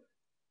work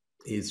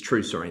is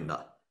true surrender.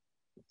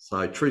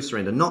 So true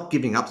surrender, not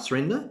giving up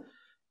surrender,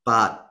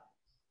 but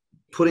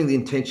putting the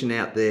intention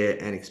out there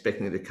and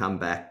expecting it to come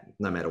back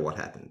no matter what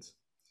happens.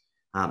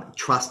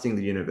 Trusting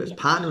the universe, Yeah.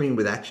 partnering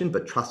with action,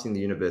 but trusting the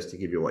universe to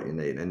give you what you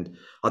need. And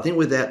I think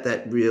without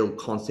that real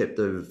concept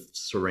of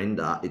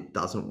surrender, it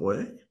doesn't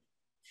work.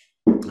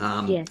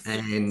 Yes.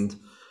 And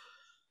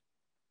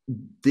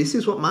this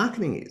is what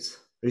marketing is.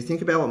 If you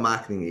think about what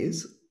marketing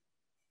is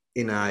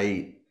in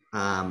a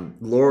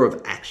law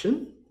of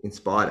action,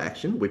 inspired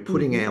action, we're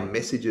putting Mm-hmm. our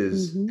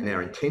messages Mm-hmm. and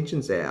our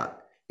intentions out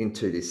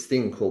into this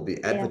thing called the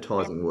Yeah.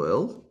 advertising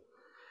world,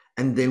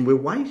 and then we're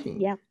waiting,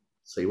 Yeah.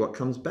 see what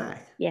comes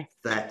back. Yes.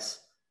 That's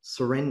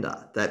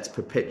surrender. That's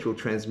perpetual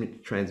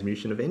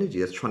transmutation of energy.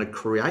 That's trying to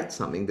create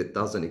something that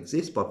doesn't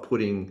exist by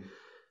putting,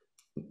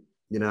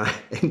 you know,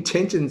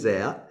 intentions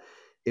out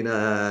in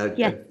a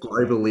Yes.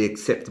 globally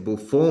acceptable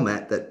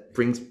format that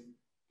brings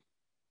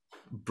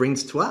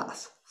to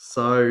us.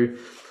 So,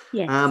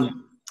 Yes.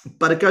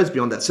 but it goes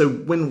beyond that. So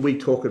when we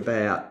talk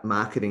about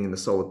marketing in the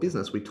soul of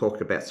business, we talk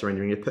about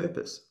surrendering your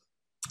purpose.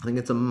 I think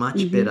it's a much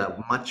Mm-hmm.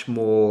 better, much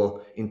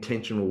more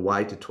intentional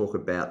way to talk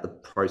about the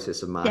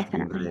process of marketing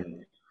Definitely.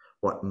 than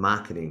what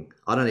marketing.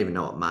 I don't even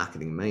know what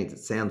marketing means. It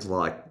sounds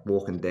like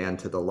walking down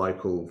to the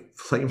local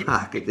flea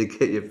market to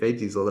get your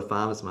veggies, or the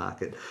farmers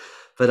market.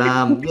 But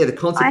yeah, the I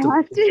concept of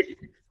have to.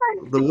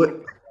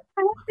 the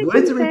I have to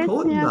words are confess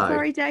important now. though.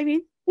 Sorry,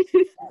 Damien.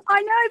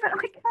 I know, but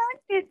I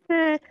can't get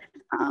the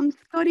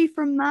Scotty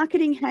from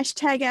marketing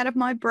hashtag out of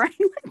my brain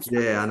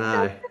when Yeah, I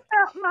someone talks know.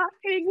 about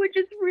marketing, which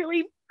is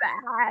really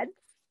bad.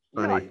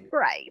 Not Funny.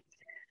 great.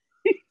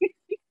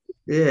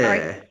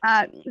 Sorry.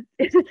 Yeah.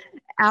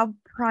 Our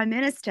Prime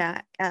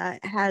Minister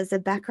has a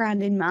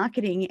background in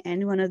marketing,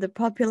 and one of the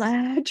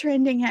popular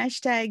trending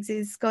hashtags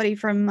is Scotty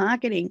from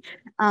marketing,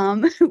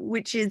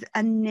 which is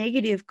a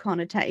negative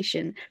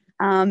connotation.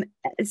 Um,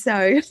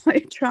 so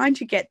I'm trying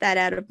to get that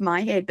out of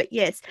my head. But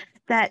yes,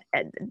 that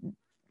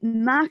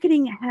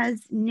marketing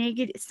has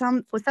negative,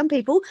 for some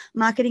people,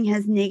 marketing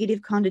has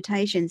negative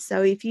connotations.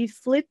 So if you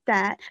flip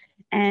that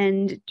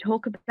and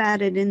talk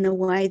about it in the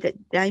way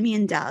that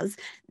Damien does,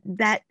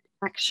 that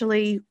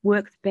actually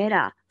works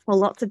better for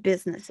lots of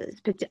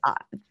businesses, but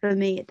for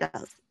me, it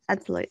does.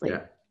 Absolutely.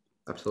 Yeah,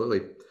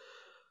 absolutely.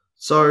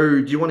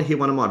 So, do you want to hear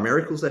one of my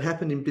miracles that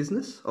happened in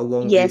business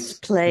along Yes, this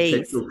please.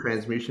 perpetual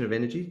transmission of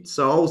energy?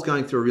 So, I was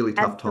going through a really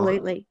tough time.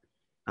 Absolutely.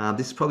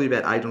 This is probably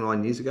about 8 or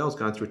 9 years ago. I was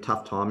going through a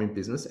tough time in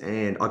business,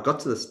 and I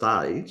got to the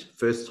stage,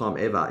 first time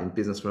ever in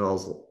business, where I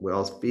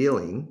was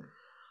feeling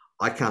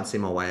I can't see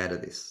my way out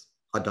of this.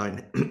 I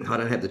don't I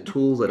don't have the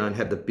tools. I don't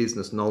have the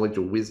business knowledge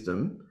or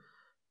wisdom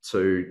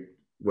to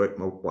work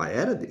my way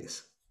out of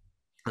this.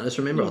 I just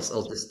remember Yes. I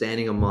was just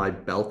standing on my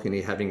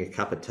balcony having a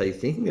cup of tea,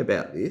 thinking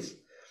about this.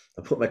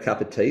 I put my cup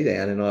of tea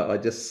down and I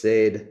just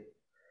said,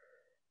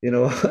 you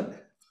know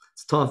what?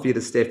 It's time for you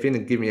to step in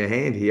and give me a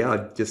hand here.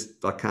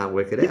 I can't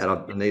work it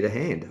out. I need a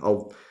hand.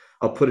 I'll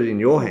put it in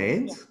your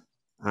hands.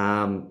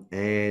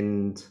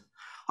 And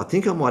I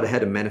think I might have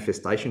had a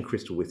manifestation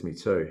crystal with me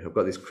too. I've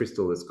got this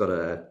crystal that's got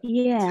a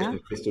Yeah. certain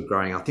crystal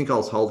growing. I think I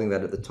was holding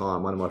that at the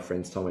time. One of my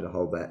friends told me to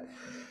hold that.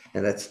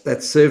 And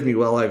that's served me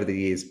well over the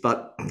years.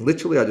 But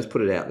literally I just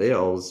put it out there.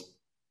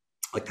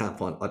 I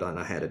don't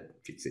know how to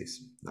fix this.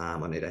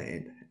 I need a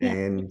hand. Yeah.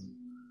 And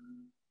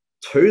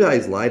 2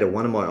 days later,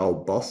 one of my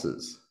old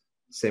bosses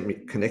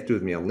connected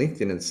with me on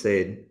LinkedIn and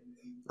said,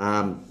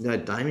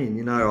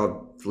 Damien,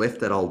 I've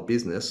left that old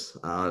business.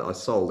 I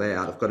sold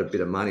out. I've got a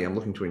bit of money. I'm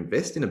looking to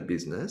invest in a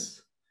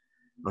business.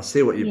 I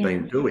see what you've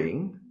been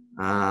doing.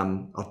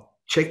 I've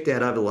checked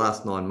out over the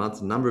last 9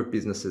 months a number of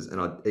businesses,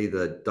 and I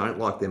either don't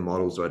like their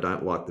models or I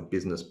don't like the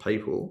business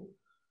people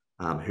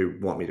who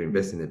want me to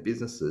invest in their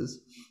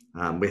businesses.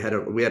 We had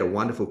a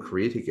wonderful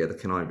career together.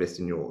 Can I invest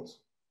in yours?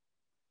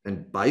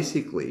 And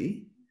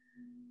basically,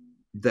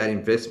 that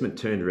investment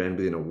turned around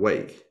within a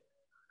week,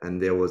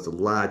 and there was a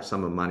large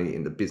sum of money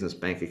in the business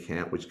bank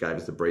account, which gave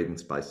us the breathing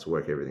space to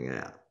work everything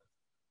out.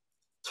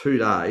 2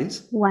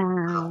 days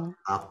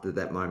after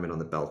that moment on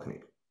the balcony.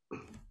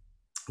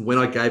 When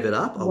I gave it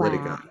up, I let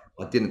it go.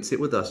 I didn't sit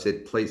with it. I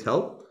said, please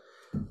help,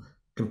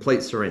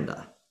 complete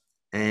surrender.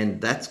 And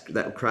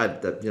that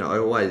created that, I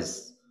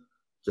always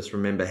just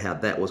remember how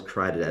that was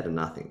created out of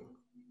nothing.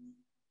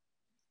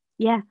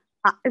 Yeah.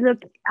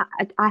 Look,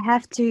 I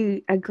have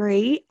to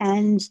agree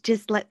and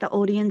just let the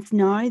audience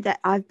know that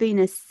I've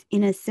been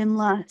in a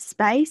similar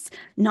space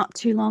not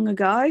too long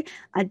ago.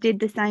 I did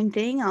the same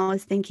thing. I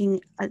was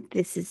thinking,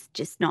 this is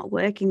just not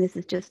working. This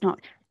is just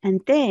not.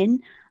 And then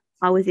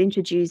I was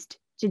introduced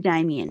to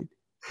Damien.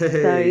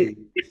 Hey,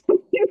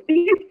 so,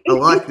 I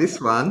like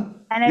this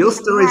one. Your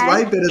story's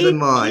way better than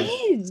mine.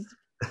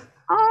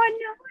 Oh,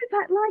 no,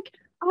 but like,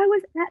 I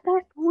was at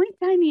that point,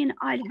 Damien,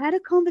 I'd had a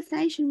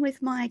conversation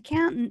with my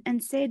accountant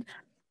and said,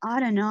 I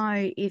don't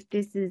know if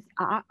this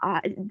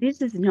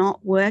is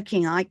not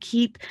working. I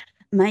keep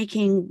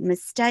making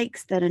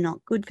mistakes that are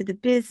not good for the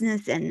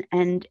business.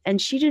 And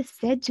she just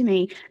said to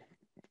me,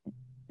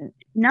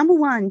 number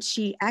one,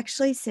 she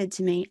actually said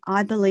to me,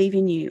 I believe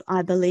in you.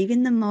 I believe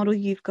in the model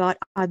you've got.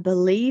 I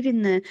believe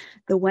in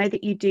the way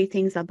that you do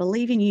things. I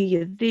believe in you,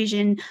 your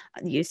vision,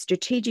 your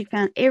strategic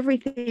plan.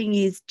 Everything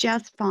is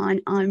just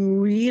fine.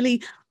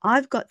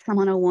 I've got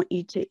someone I want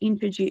to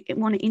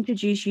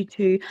introduce you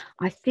to.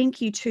 I think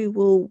you two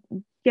will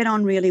get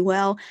on really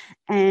well.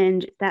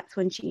 And that's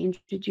when she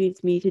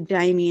introduced me to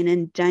Damien,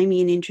 and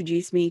Damien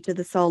introduced me to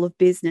the Soul of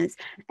Business.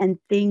 And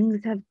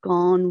things have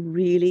gone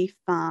really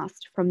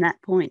fast from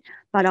that point.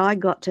 But I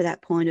got to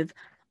that point of,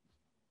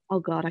 oh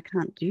God, I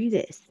can't do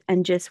this,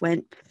 and just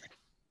went.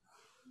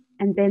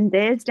 And then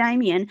there's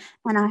Damien.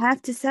 And I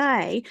have to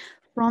say,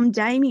 from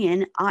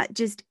Damien,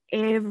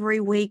 every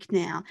week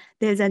now,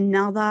 there's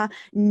another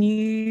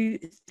new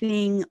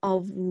thing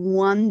of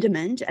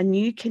wonderment, a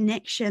new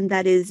connection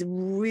that is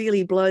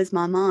really blows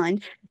my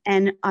mind.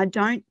 And I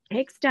don't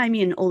text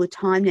Damien all the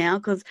time now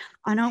because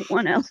I don't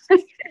want to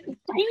say,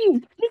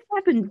 Damien, this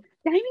happened.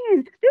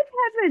 Damien, this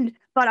happened.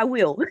 But I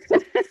will.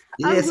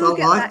 Yes, I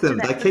like them.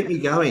 They keep me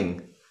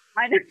going.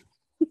 I know.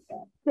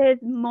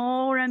 There's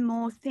more and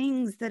more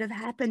things that have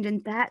happened,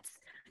 and that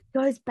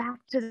goes back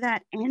to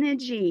that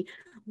energy.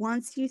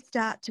 Once you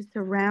start to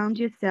surround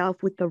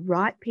yourself with the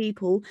right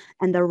people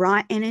and the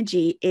right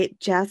energy, it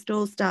just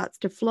all starts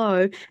to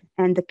flow,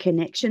 and the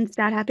connections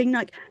start happening.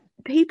 Like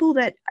people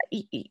that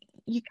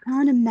you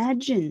can't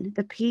imagine,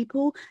 the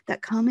people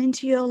that come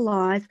into your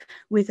life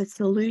with a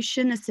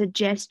solution, a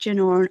suggestion,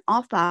 or an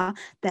offer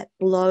that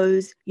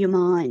blows your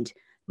mind.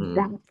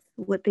 That's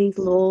what these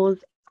laws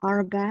are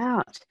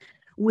about.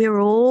 We're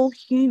all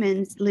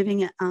humans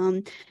living,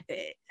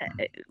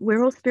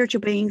 we're all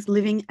spiritual beings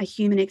living a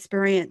human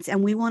experience,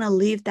 and we want to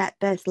live that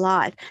best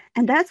life.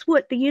 And that's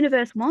what the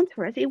universe wants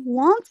for us. It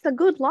wants a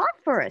good life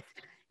for us.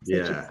 So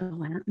just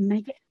go out and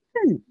make it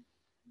happen.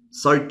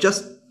 So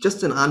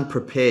just an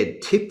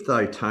unprepared tip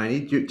though,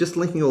 Tony, just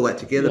linking all that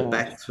together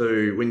back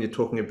to when you're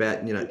talking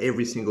about,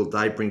 every single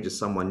day brings you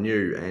someone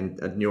new and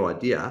a new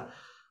idea.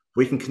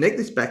 We can connect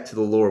this back to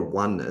the law of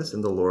oneness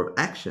and the law of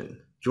action.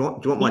 Do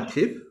you want my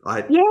tip?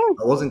 I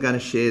wasn't going to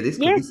share this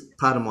because this is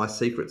part of my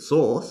secret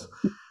sauce.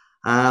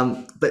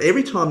 But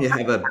every time you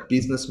have a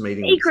business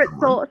meeting with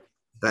someone,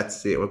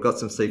 that's it. We've got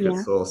some secret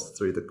sauce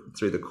through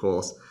the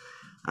course.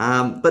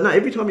 But no,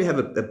 every time you have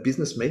a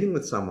business meeting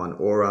with someone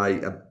or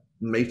a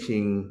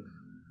meeting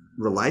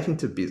relating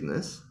to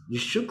business, you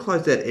should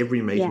close out every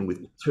Yeah. meeting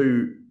with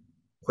two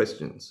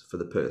questions for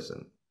the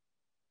person.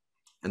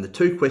 And the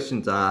two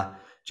questions are,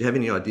 do you have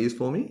any ideas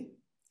for me?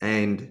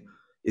 And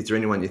is there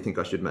anyone you think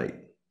I should meet?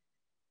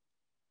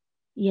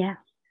 Yeah.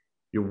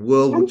 Your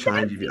world will And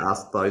change if you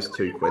ask those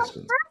two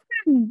questions.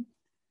 that's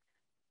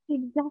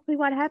exactly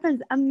what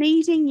happens. A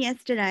meeting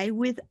yesterday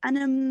with an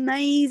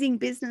amazing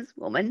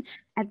businesswoman.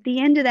 At the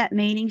end of that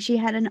meeting, she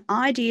had an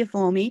idea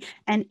for me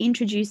and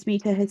introduced me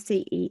to her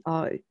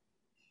CEO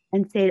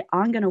and said,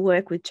 I'm going to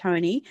work with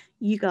Tony.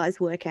 You guys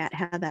work out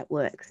how that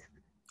works.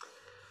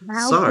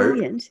 How So,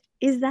 brilliant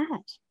is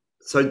that?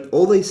 so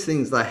all these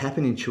things, they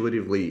happen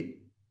intuitively.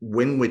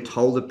 When we're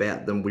told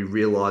about them, we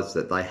realize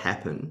that they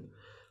happen.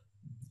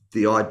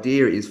 The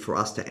idea is for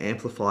us to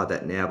amplify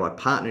that now by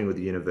partnering with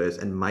the universe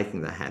and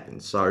making that happen.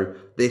 So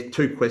there's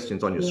two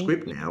questions on your Yeah.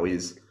 script now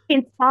is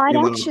Inspired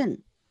anyone,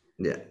 action.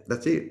 yeah,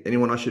 that's it.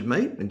 Anyone I should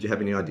meet? And do you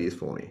have any ideas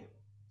for me?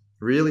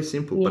 Really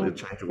simple, but Yeah. it'll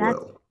change the That's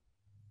world.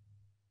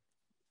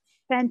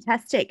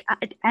 fantastic.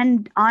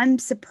 And I'm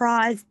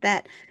surprised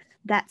that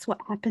that's what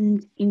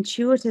happened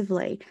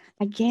intuitively.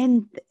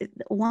 Again,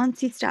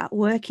 once you start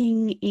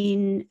working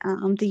in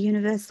the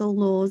universal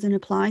laws and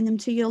applying them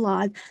to your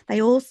life,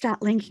 they all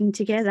start linking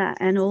together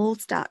and all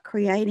start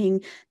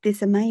creating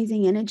this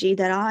amazing energy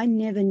that I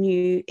never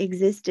knew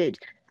existed.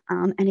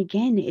 And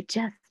again, it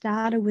just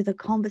started with a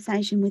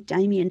conversation with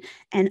Damien.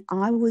 And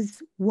I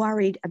was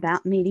worried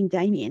about meeting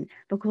Damien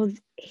because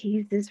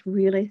he's this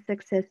really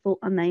successful,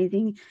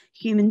 amazing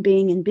human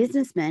being and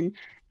businessman.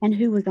 And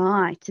who was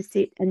I to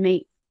sit and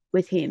meet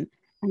with him?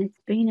 And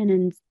it's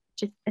been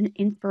just an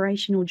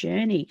inspirational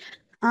journey.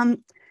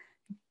 Um,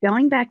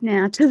 Going back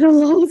now to the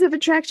laws of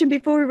attraction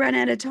before we run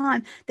out of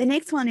time, the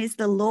next one is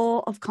the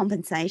law of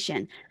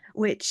compensation,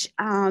 which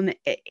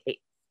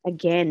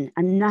again,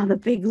 another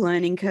big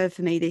learning curve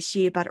for me this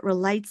year, but it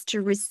relates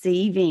to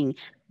receiving.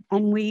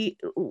 And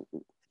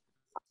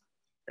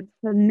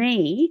for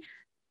me,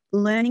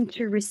 learning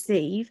to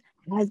receive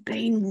has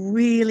been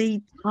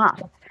really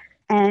tough.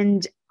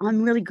 And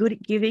I'm really good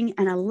at giving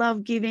and I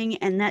love giving,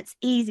 and that's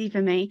easy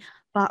for me.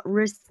 But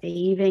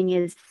receiving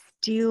is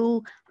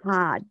still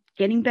hard,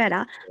 getting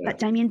better. Yeah. But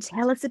Damien,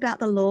 tell us about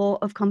the law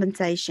of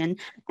compensation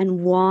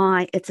and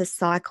why it's a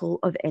cycle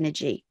of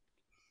energy.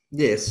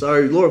 Yeah,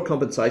 so law of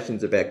compensation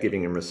is about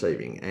giving and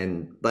receiving,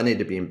 and they need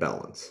to be in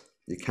balance.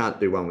 You can't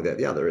do one without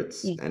the other. Yeah.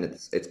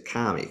 It's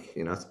karmic.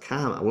 It's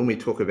karma. When we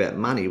talk about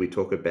money, we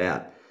talk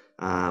about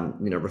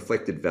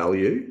reflected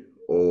value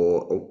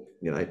or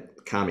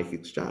karmic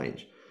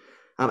exchange,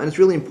 and it's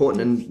really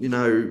important.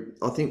 And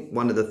I think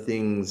one of the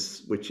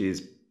things which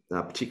is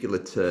particular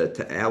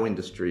to our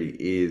industry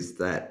is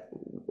that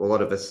a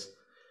lot of us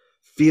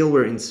feel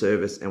we're in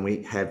service and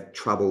we have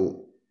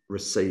trouble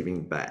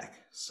receiving back.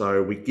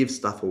 So we give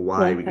stuff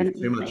away, we give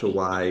too much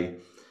Definitely.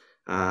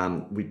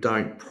 away, we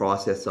don't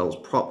price ourselves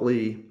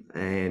properly,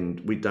 and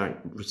we don't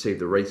receive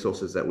the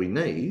resources that we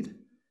need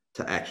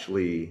to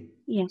actually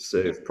Yeah.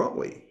 serve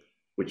properly,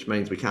 which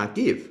means we can't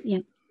give. Yeah.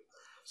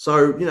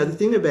 So, the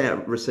thing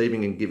about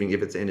receiving and giving,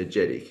 if it's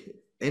energetic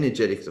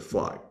is a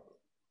flow.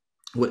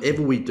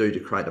 Whatever we do to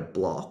create a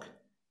block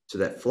to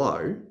that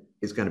flow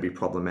is going to be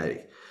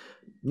problematic.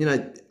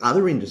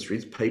 Other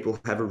industries, people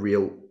have a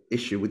real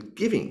issue with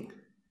giving.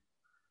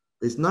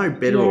 There's no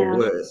better or Yeah.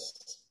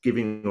 worse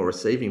giving or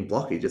receiving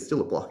blockage. It's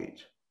still a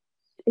blockage.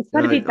 It's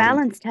got You to know, be I mean,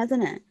 balanced,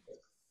 hasn't it?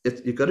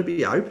 you've got to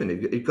be open.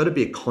 You've got to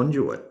be a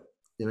conduit.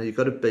 You've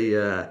got to be,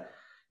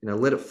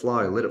 let it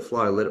flow, let it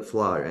flow, let it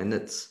flow. And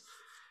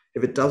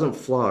if it doesn't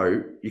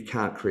flow, you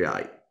can't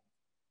create.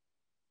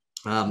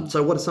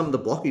 So what are some of the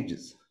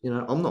blockages?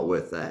 I'm not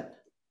worth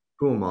that.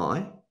 Who am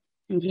I?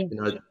 Yeah. You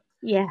know,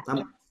 Yeah.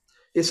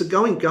 Yeah, so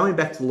going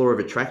back to the law of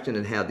attraction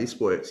and how this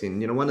works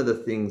one of the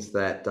things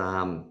that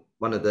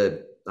one of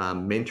the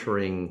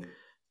mentoring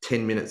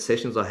 10-minute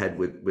sessions I had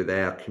with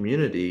our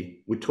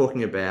community, we're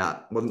talking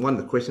about, one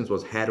of the questions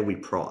was, how do we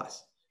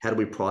price? How do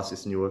we price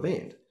this new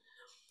event?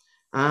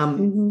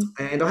 Mm-hmm.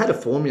 And I had a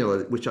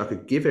formula which I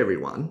could give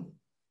everyone,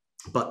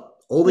 but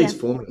all Yeah. these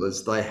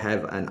formulas, they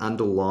have an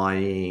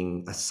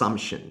underlying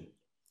assumption.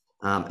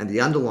 And the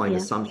underlying Yeah.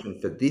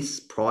 assumption for this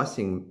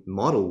pricing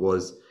model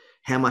was,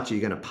 how much are you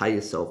going to pay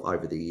yourself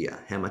over the year?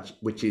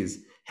 Which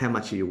is how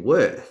much are you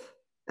worth?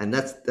 And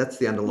that's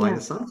the underlying Yeah.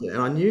 assumption.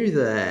 And I knew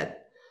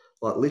that,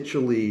 like,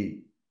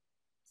 literally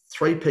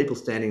 3 people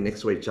standing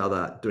next to each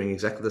other doing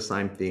exactly the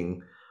same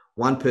thing.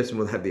 One person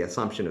would have the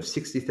assumption of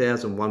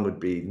 60,000, one would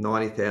be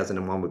 90,000,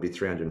 and one would be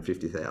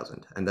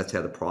 350,000. And that's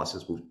how the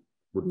prices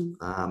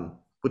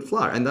would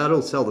flow. And they'd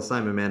all sell the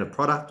same amount of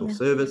product or Yeah.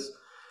 service.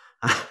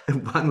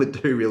 One would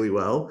do really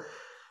well.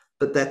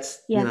 But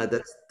that's Yeah.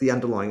 that's the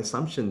underlying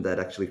assumption that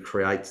actually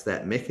creates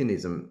that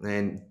mechanism.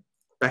 And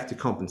back to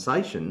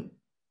compensation,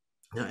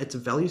 it's a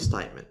value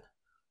statement.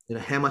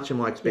 How much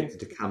am I Yeah. expected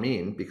to come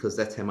in, because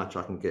that's how much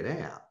I can get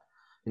out.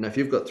 If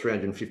you've got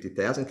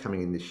 350,000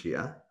 coming in this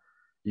year,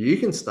 You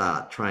can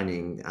start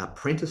training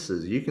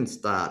apprentices. You can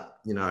start,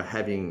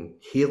 having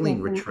healing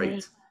Definitely.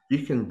 retreats.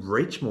 You can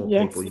reach more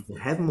Yes. people. You can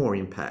have more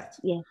impact.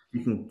 Yeah.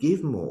 You can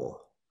give more.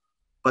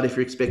 But if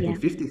you're expecting Yeah.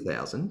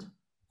 50,000,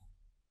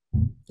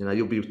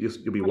 you'll be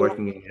Yeah.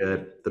 working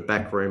in the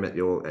back room at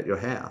your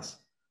house,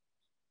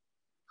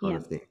 kind Yeah.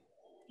 of thing.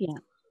 Yeah.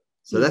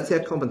 So Yeah. that's how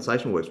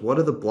compensation works. What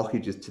are the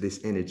blockages to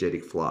this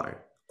energetic flow?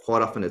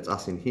 Quite often it's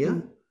us in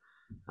here.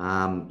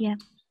 Yeah.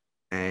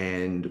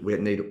 And we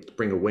need to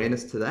bring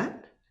awareness to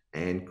that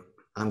and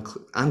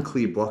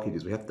unclear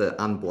blockages. We have to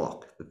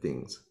unblock the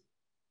things.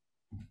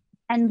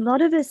 And a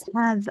lot of us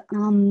have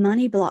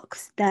money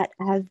blocks that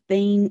have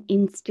been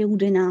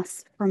instilled in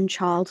us from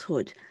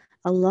childhood.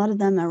 A lot of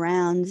them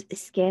around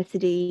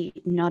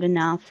scarcity, not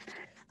enough,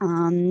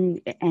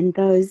 and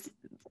those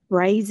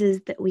phrases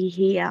that we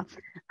hear,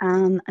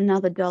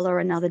 another dollar,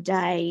 another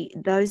day,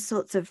 those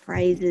sorts of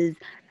phrases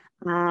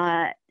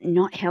are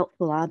not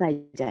helpful, are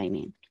they,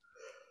 Damien?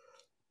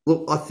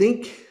 Look, I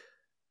think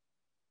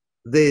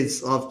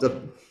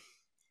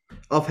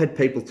I've had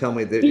people tell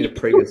me that in a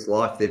previous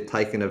life they've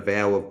taken a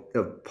vow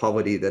of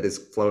poverty that is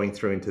flowing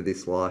through into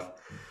this life.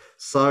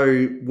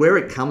 So where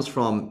it comes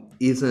from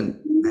isn't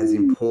as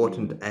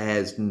important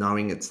as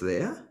knowing it's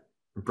there,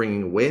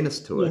 bringing awareness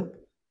to it,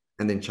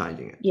 and then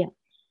changing it. Yeah.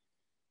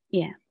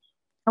 Yeah.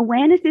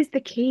 Awareness is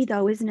the key,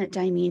 though, isn't it,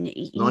 Damien?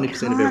 You 90% of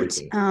can't,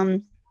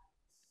 everything.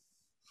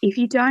 if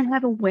you don't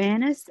have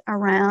awareness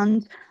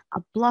around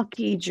a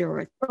blockage or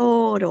a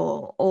thought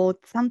or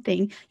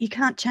something, you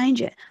can't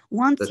change it.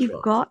 Once That's you've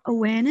right. got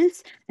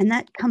awareness, and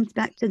that comes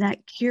back to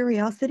that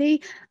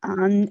curiosity.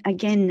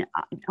 Again,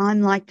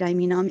 I'm like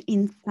Damien, I'm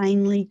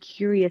insanely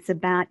curious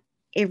about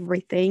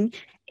everything,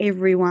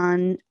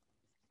 everyone,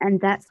 and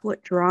that's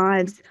what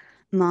drives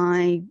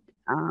my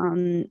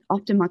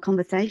often my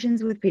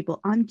conversations with people.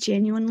 I'm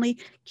genuinely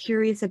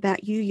curious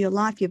about you, your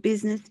life, your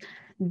business.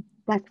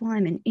 That's why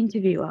I'm an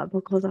interviewer,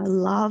 because I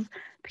love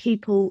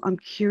people. I'm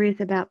curious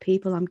about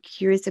people. I'm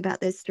curious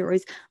about their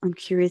stories. I'm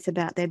curious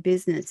about their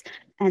business.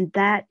 And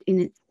that in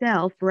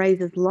itself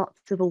raises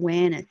lots of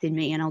awareness in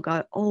me. And I'll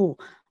go, oh,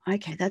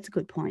 okay, that's a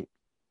good point.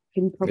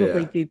 Can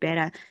probably Yeah. do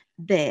better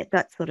there,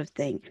 that sort of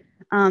thing.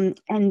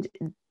 And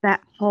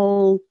that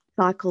whole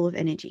cycle of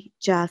energy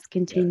just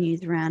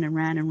continues round and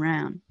round and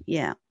round.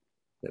 Yeah.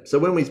 So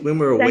when we're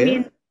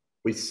Damien, aware,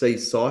 we see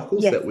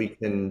cycles yes. that we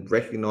can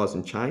recognize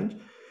and change.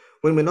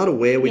 When we're not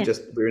aware, Yeah.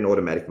 we're in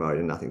automatic mode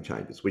and nothing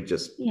changes. We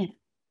just Yeah.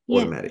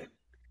 Yeah. automatic.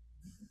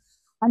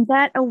 And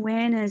that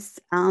awareness,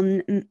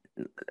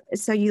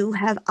 so you'll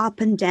have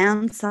up and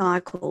down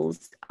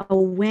cycles.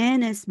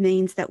 Awareness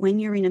means that when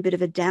you're in a bit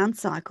of a down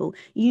cycle,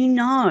 you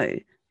know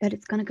that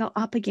it's going to go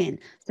up again.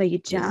 So you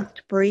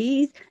just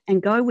breathe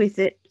and go with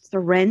it,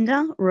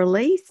 surrender,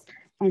 release,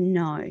 and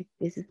know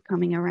this is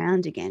coming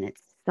around again.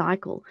 It's a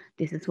cycle.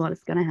 This is what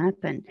is going to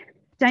happen.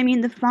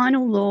 Damien, the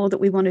final law that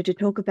we wanted to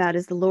talk about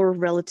is the law of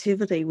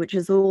relativity, which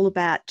is all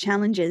about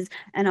challenges.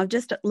 And I've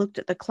just looked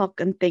at the clock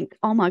and think,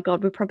 oh my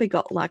God, we've probably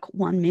got like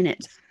 1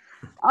 minute.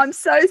 I'm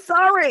so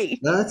sorry.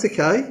 No, that's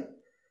okay.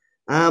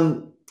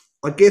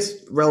 I guess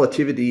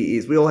relativity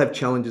is we all have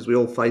challenges. We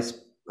all face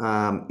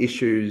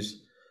issues.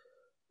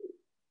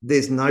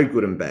 There's no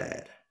good and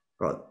bad,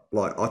 right?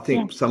 Like I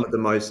think some of the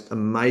most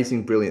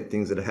amazing, brilliant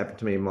things that have happened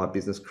to me in my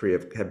business career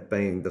have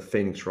been the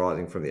phoenix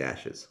rising from the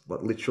ashes.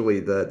 Like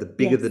literally, the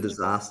bigger the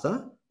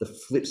disaster, the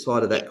flip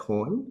side of that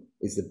coin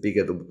is the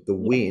bigger the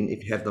win.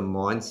 If you have the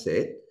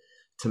mindset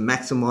to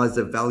maximize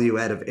the value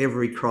out of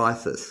every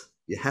crisis,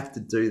 you have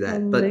to do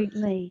that.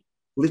 Absolutely.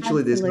 But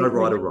literally, there's no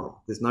right or wrong.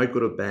 There's no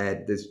good or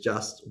bad. There's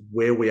just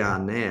where we are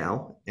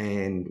now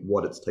and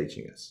what it's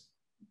teaching us.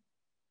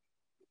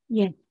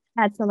 Yeah,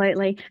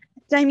 absolutely.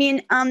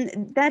 Damien,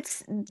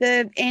 that's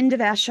the end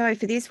of our show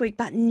for this week.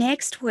 But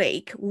next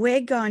week, we're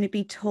going to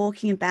be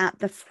talking about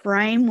the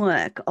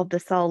framework of the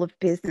soul of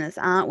business,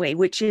 aren't we?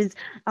 Which is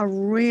a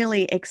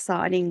really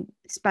exciting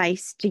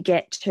space to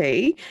get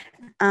to.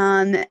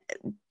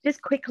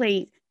 Just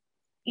quickly,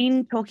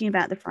 in talking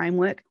about the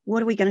framework,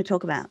 what are we going to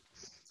talk about?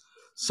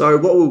 So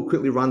what we'll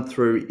quickly run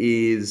through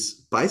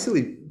is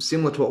basically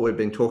similar to what we've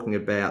been talking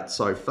about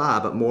so far,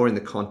 but more in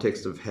the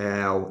context of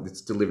how it's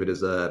delivered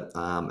as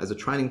a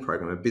training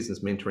program, a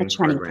business mentoring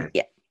program.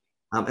 Yeah.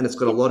 And it's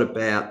got a lot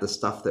about the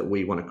stuff that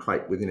we want to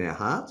create within our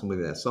hearts and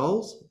within our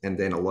souls, and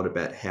then a lot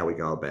about how we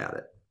go about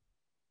it.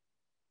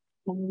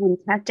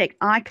 Fantastic.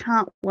 I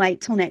can't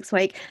wait till next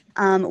week.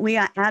 We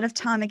are out of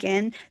time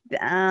again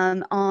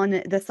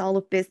on The Soul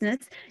of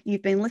Business.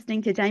 You've been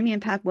listening to Damien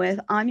Papworth.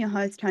 I'm your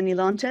host, Tony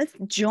Lontis.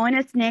 Join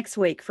us next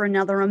week for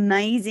another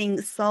amazing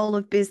Soul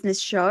of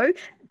Business show.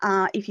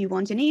 If you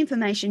want any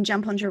information,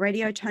 jump onto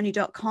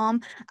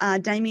radiotony.com.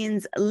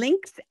 Damien's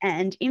links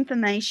and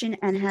information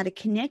and how to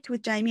connect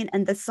with Damien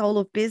and the Soul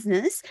of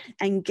Business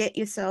and get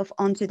yourself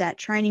onto that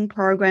training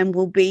program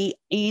will be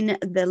in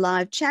the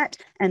live chat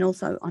and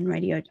also on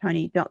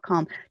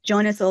radiotony.com.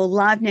 Join us all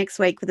live next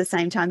week for the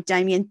same time.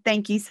 Damien,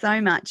 thank you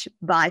so much.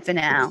 Bye for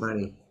now. Thanks,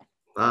 Tony.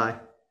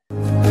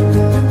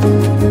 Bye.